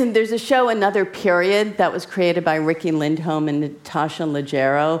 there's a show, Another Period, that was created by Ricky Lindholm and Natasha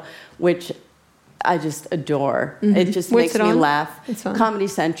Leggero, which I just adore. Mm-hmm. It just makes me laugh. It's on Comedy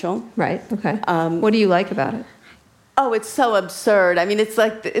Central. Right, okay. What do you like about it? Oh, it's so absurd. I mean, it's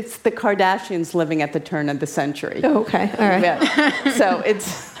like it's the Kardashians living at the turn of the century. Oh, okay, all right. Yeah. So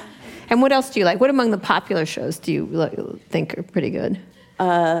it's... And what else do you like? What among the popular shows do you think are pretty good?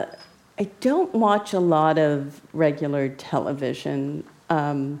 I don't watch a lot of regular television.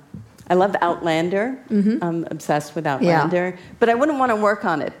 I love Outlander. Mm-hmm. I'm obsessed with Outlander. Yeah. But I wouldn't want to work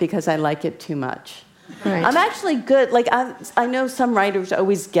on it because I like it too much. Right. I'm actually good. Like I know some writers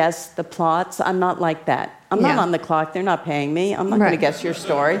always guess the plots. I'm not like that. I'm not on the clock. They're not paying me. I'm not going to guess your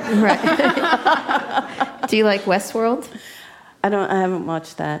story. Right. Do you like Westworld? I haven't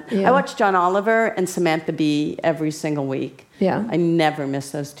watched that. Yeah. I watch John Oliver and Samantha Bee every single week. Yeah. I never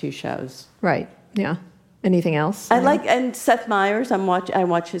miss those 2 shows. Right. Yeah. Anything else? And Seth Meyers. I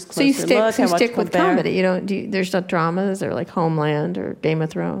watch his Closer Look. So you stick with comedy. There's not dramas or like Homeland or Game of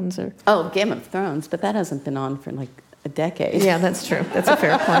Thrones or. Oh, Game of Thrones, but that hasn't been on for like a decade. Yeah, that's true. That's a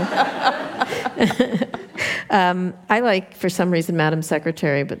fair point. I like, for some reason, Madam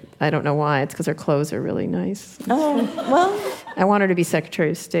Secretary, but I don't know why. It's because her clothes are really nice. Oh, well. I want her to be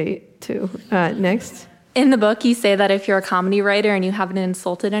Secretary of State, too. Next. In the book, you say that if you're a comedy writer and you haven't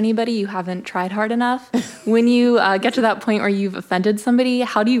insulted anybody, you haven't tried hard enough. When you get to that point where you've offended somebody,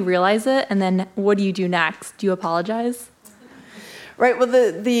 how do you realize it? And then what do you do next? Do you apologize? Right. Well,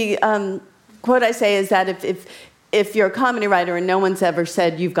 the quote I say is that if you're a comedy writer and no one's ever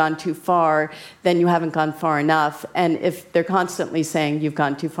said you've gone too far, then you haven't gone far enough. And if they're constantly saying you've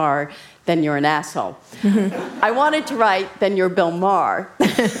gone too far, then you're an asshole. Mm-hmm. I wanted to write, then you're Bill Maher. But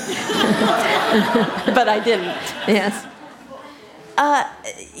I didn't. Yes.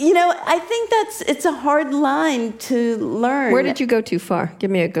 I think it's a hard line to learn. Where did you go too far? Give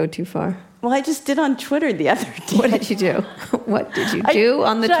me a go too far. Well, I just did on Twitter the other day. What did you do? What did you do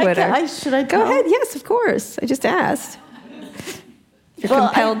on the Twitter? Should I go ahead? Yes, of course. I just asked. You're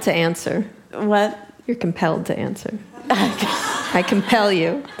compelled to answer. What? You're compelled to answer. I compel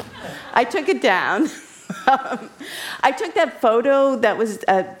you. I took it down. I took that photo that was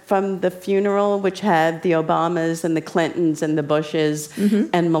from the funeral, which had the Obamas and the Clintons and the Bushes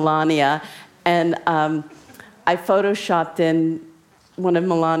and Melania. And I photoshopped in one of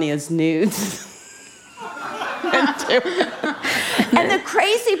Melania's nudes. And the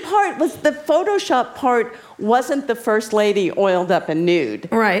crazy part was the Photoshop part wasn't the first lady oiled up and nude.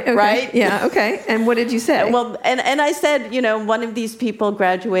 Right, okay. Right? Yeah, okay. And what did you say? Well, and I said, one of these people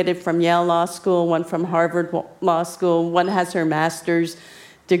graduated from Yale Law School, one from Harvard Law School, one has her master's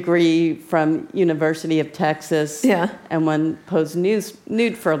degree from University of Texas, and one posed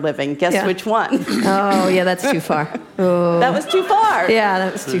nude for a living. Guess which one? Oh, yeah, that's too far. Oh. That was too far. Yeah,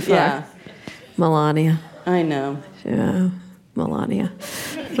 that was too far. Yeah. Melania. I know. Yeah, Melania.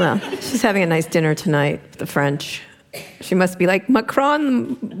 Well, she's having a nice dinner tonight with the French. She must be like,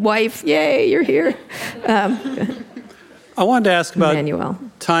 Macron, wife, yay, you're here. I wanted to ask about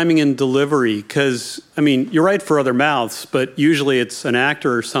timing and delivery, because, you write for other mouths, but usually it's an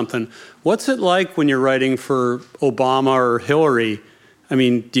actor or something. What's it like when you're writing for Obama or Hillary?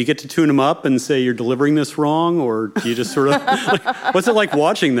 Do you get to tune them up and say you're delivering this wrong, or do you just sort of, what's it like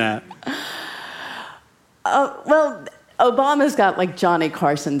watching that? Well, Obama's got like Johnny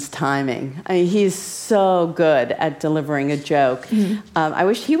Carson's timing. He's so good at delivering a joke. Mm-hmm. I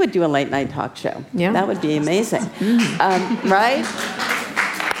wish he would do a late night talk show. Yeah. That would be amazing. Mm-hmm. Right?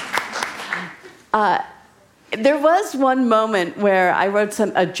 There was one moment where I wrote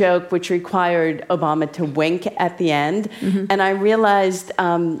a joke which required Obama to wink at the end, and I realized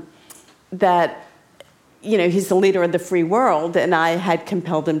that, he's the leader of the free world, and I had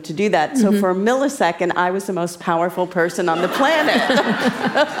compelled him to do that. So for a millisecond, I was the most powerful person on the planet.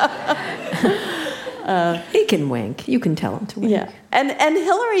 He can wink. You can tell him to wink. Yeah. And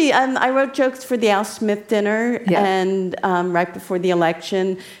Hillary, I wrote jokes for the Al Smith dinner, and right before the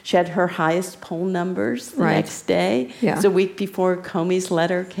election, she had her highest poll numbers the next day. Yeah. It was a week before Comey's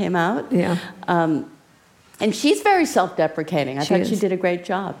letter came out. Yeah. And she's very self-deprecating. I thought she did a great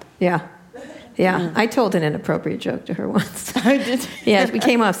job. Yeah. Yeah, I told an inappropriate joke to her once. I did. Yeah, we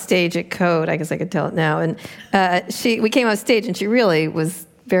came off stage at Code. I guess I could tell it now. And we came off stage, and she really was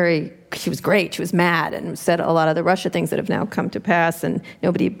she was great. She was mad and said a lot of the Russia things that have now come to pass, and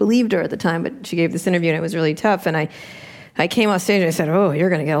nobody believed her at the time, but she gave this interview, and it was really tough. And I came off stage, and I said, oh, you're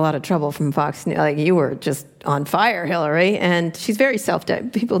going to get a lot of trouble from Fox News. Like, you were just on fire, Hillary. And she's very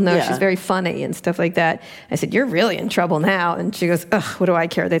people know she's very funny and stuff like that. I said, you're really in trouble now. And she goes, ugh, what do I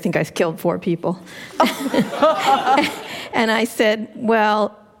care? They think I killed 4 people. And I said,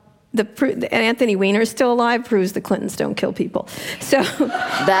 well, Anthony Weiner's still alive proves the Clintons don't kill people. So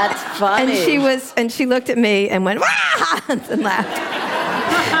that's funny. And she looked at me and went, wah! and laughed.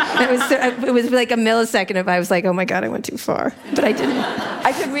 It was like a millisecond if I was like, oh my God, I went too far. But I didn't.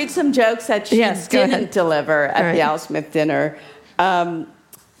 I could read some jokes that she didn't deliver at the Al Smith dinner.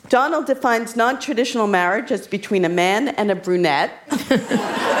 Donald defines non-traditional marriage as between a man and a brunette.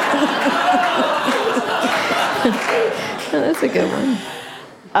 Oh, that's a good one.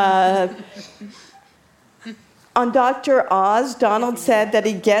 On Dr. Oz, Donald said that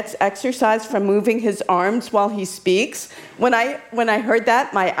he gets exercise from moving his arms while he speaks. When I heard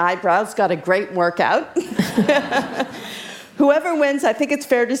that, my eyebrows got a great workout. Whoever wins, I think it's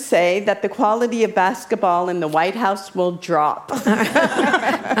fair to say that the quality of basketball in the White House will drop.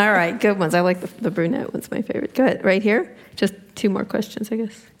 All right, good ones. I like the brunette one's my favorite. Go ahead, right here. Just 2 more questions, I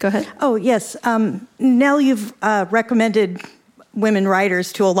guess. Go ahead. Oh, yes. Nell, you've recommended women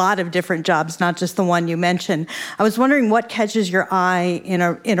writers to a lot of different jobs, not just the one you mentioned. I was wondering what catches your eye in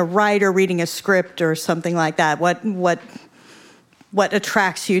a writer reading a script or something like that. What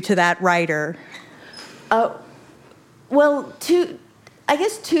attracts you to that writer? Well, I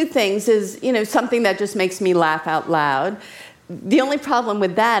guess 2 things is, something that just makes me laugh out loud. The only problem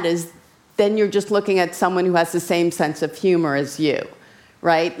with that is then you're just looking at someone who has the same sense of humor as you,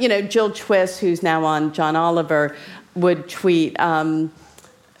 right? Jill Twiss, who's now on John Oliver, would tweet, I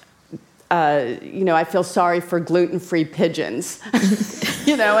feel sorry for gluten-free pigeons.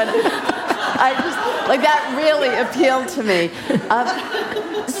 And I just, like, that really appealed to me.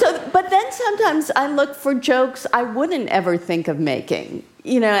 But then sometimes I look for jokes I wouldn't ever think of making,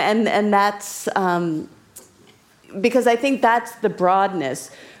 and that's, because I think that's the broadness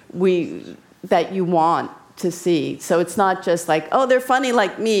that you want to see. So it's not just like, oh, they're funny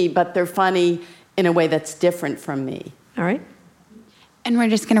like me, but they're funny in a way that's different from me. All right. And we're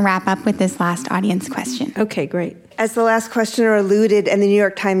just going to wrap up with this last audience question. Okay, great. As the last questioner alluded, and the New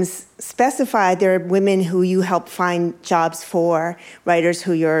York Times specified, there are women who you help find jobs for, writers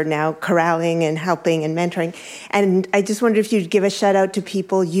who you're now corralling and helping and mentoring. And I just wondered if you'd give a shout out to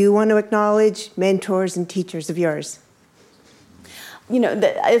people you want to acknowledge, mentors and teachers of yours.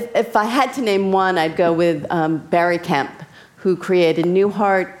 If I had to name one, I'd go with Barry Kemp, who created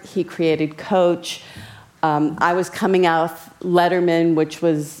Newhart. He created Coach. I was coming off Letterman, which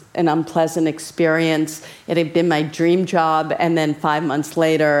was an unpleasant experience. It had been my dream job, and then 5 months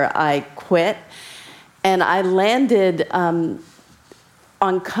later, I quit. And I landed on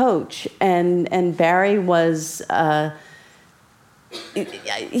Coach, and Barry was,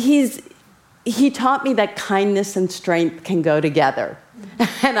 he taught me that kindness and strength can go together.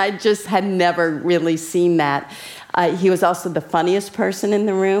 And I just had never really seen that. He was also the funniest person in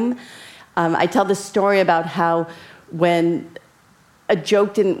the room. I tell this story about how when a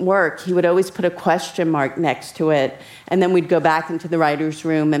joke didn't work, he would always put a question mark next to it, and then we'd go back into the writer's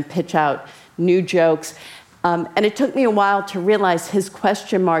room and pitch out new jokes. And it took me a while to realize his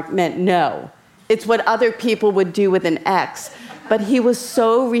question mark meant no. It's what other people would do with an X. But he was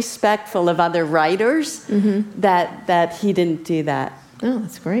so respectful of other writers that he didn't do that. Oh,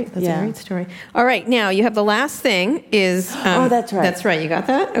 that's great. That's a great story. All right, now you have the last thing is... oh, that's right. That's right. You got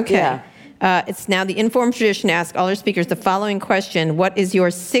that? Okay. Yeah. It's now the informed tradition to ask all our speakers the following question. What is your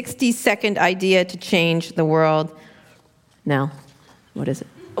 60-second idea to change the world? Nell, what is it?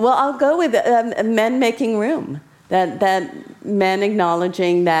 Well, I'll go with men making room. That men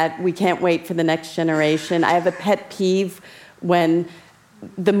acknowledging that we can't wait for the next generation. I have a pet peeve when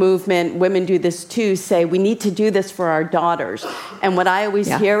the movement, Women Do This Too, say we need to do this for our daughters. And what I always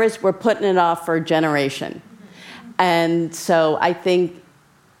hear is we're putting it off for a generation. And so I think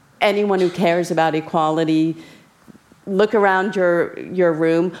anyone who cares about equality, look around your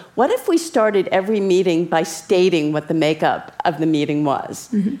room. What if we started every meeting by stating what the makeup of the meeting was?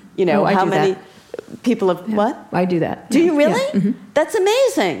 Mm-hmm. You know, how many people have what? I do that. Do you really? Yeah. Mm-hmm. That's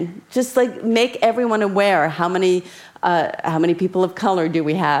amazing. Just like make everyone aware. How many people of color do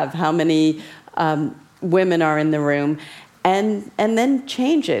we have? How many women are in the room? And then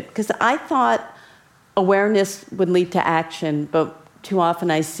change it. Because I thought awareness would lead to action, but too often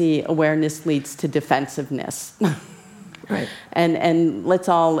I see awareness leads to defensiveness. Right. And let's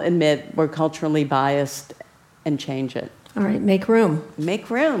all admit we're culturally biased and change it. All right, make room. Make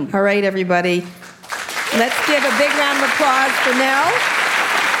room. All right, everybody. Let's give a big round of applause for Nell.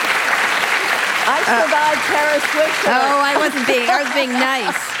 I survived Kara Swisher. Oh, I was being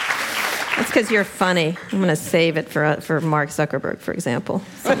nice. That's because you're funny. I'm going to save it for Mark Zuckerberg, for example.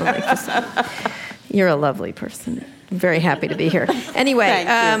 Something like this. You're a lovely person. I'm very happy to be here. Anyway,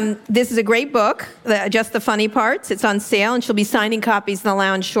 this is a great book, Just the Funny Parts. It's on sale, and she'll be signing copies in the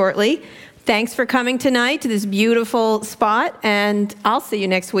lounge shortly. Thanks for coming tonight to this beautiful spot, and I'll see you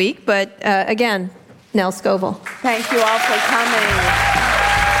next week. But again, Nell Scovell. Thank you all for coming.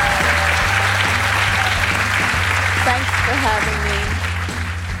 Thanks for having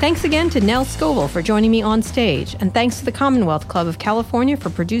me. Thanks again to Nell Scovell for joining me on stage, and thanks to the Commonwealth Club of California for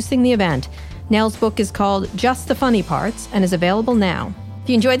producing the event. Nell's book is called Just the Funny Parts and is available now. If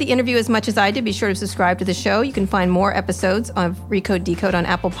you enjoyed the interview as much as I did, be sure to subscribe to the show. You can find more episodes of Recode Decode on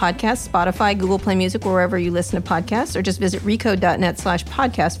Apple Podcasts, Spotify, Google Play Music, wherever you listen to podcasts, or just visit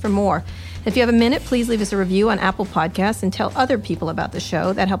recode.net/podcast for more. If you have a minute, please leave us a review on Apple Podcasts and tell other people about the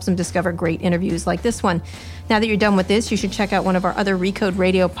show. That helps them discover great interviews like this one. Now that you're done with this, you should check out one of our other Recode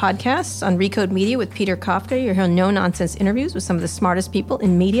radio podcasts on Recode Media with Peter Kafka. You'll hear no-nonsense interviews with some of the smartest people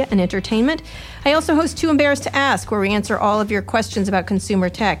in media and entertainment. I also host Too Embarrassed to Ask, where we answer all of your questions about consumer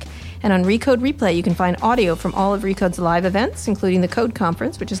tech. And on Recode Replay, you can find audio from all of Recode's live events, including the Code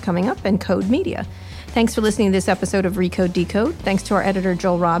Conference, which is coming up, and Code Media. Thanks for listening to this episode of Recode Decode. Thanks to our editor,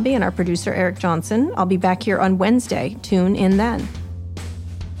 Joel Robbie, and our producer, Eric Johnson. I'll be back here on Wednesday. Tune in then.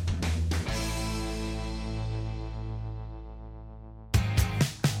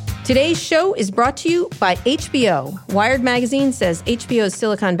 Today's show is brought to you by HBO. Wired Magazine says HBO's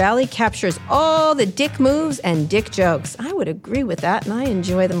Silicon Valley captures all the dick moves and dick jokes. I would agree with that, and I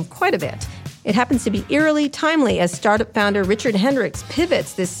enjoy them quite a bit. It happens to be eerily timely as startup founder Richard Hendricks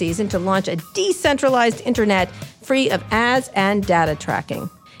pivots this season to launch a decentralized internet free of ads and data tracking.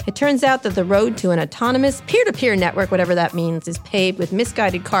 It turns out that the road to an autonomous peer-to-peer network, whatever that means, is paved with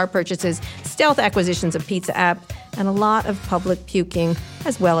misguided car purchases, stealth acquisitions of pizza app, and a lot of public puking,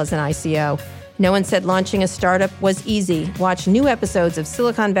 as well as an ICO. No one said launching a startup was easy. Watch new episodes of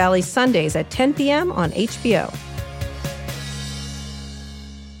Silicon Valley Sundays at 10 p.m. on HBO.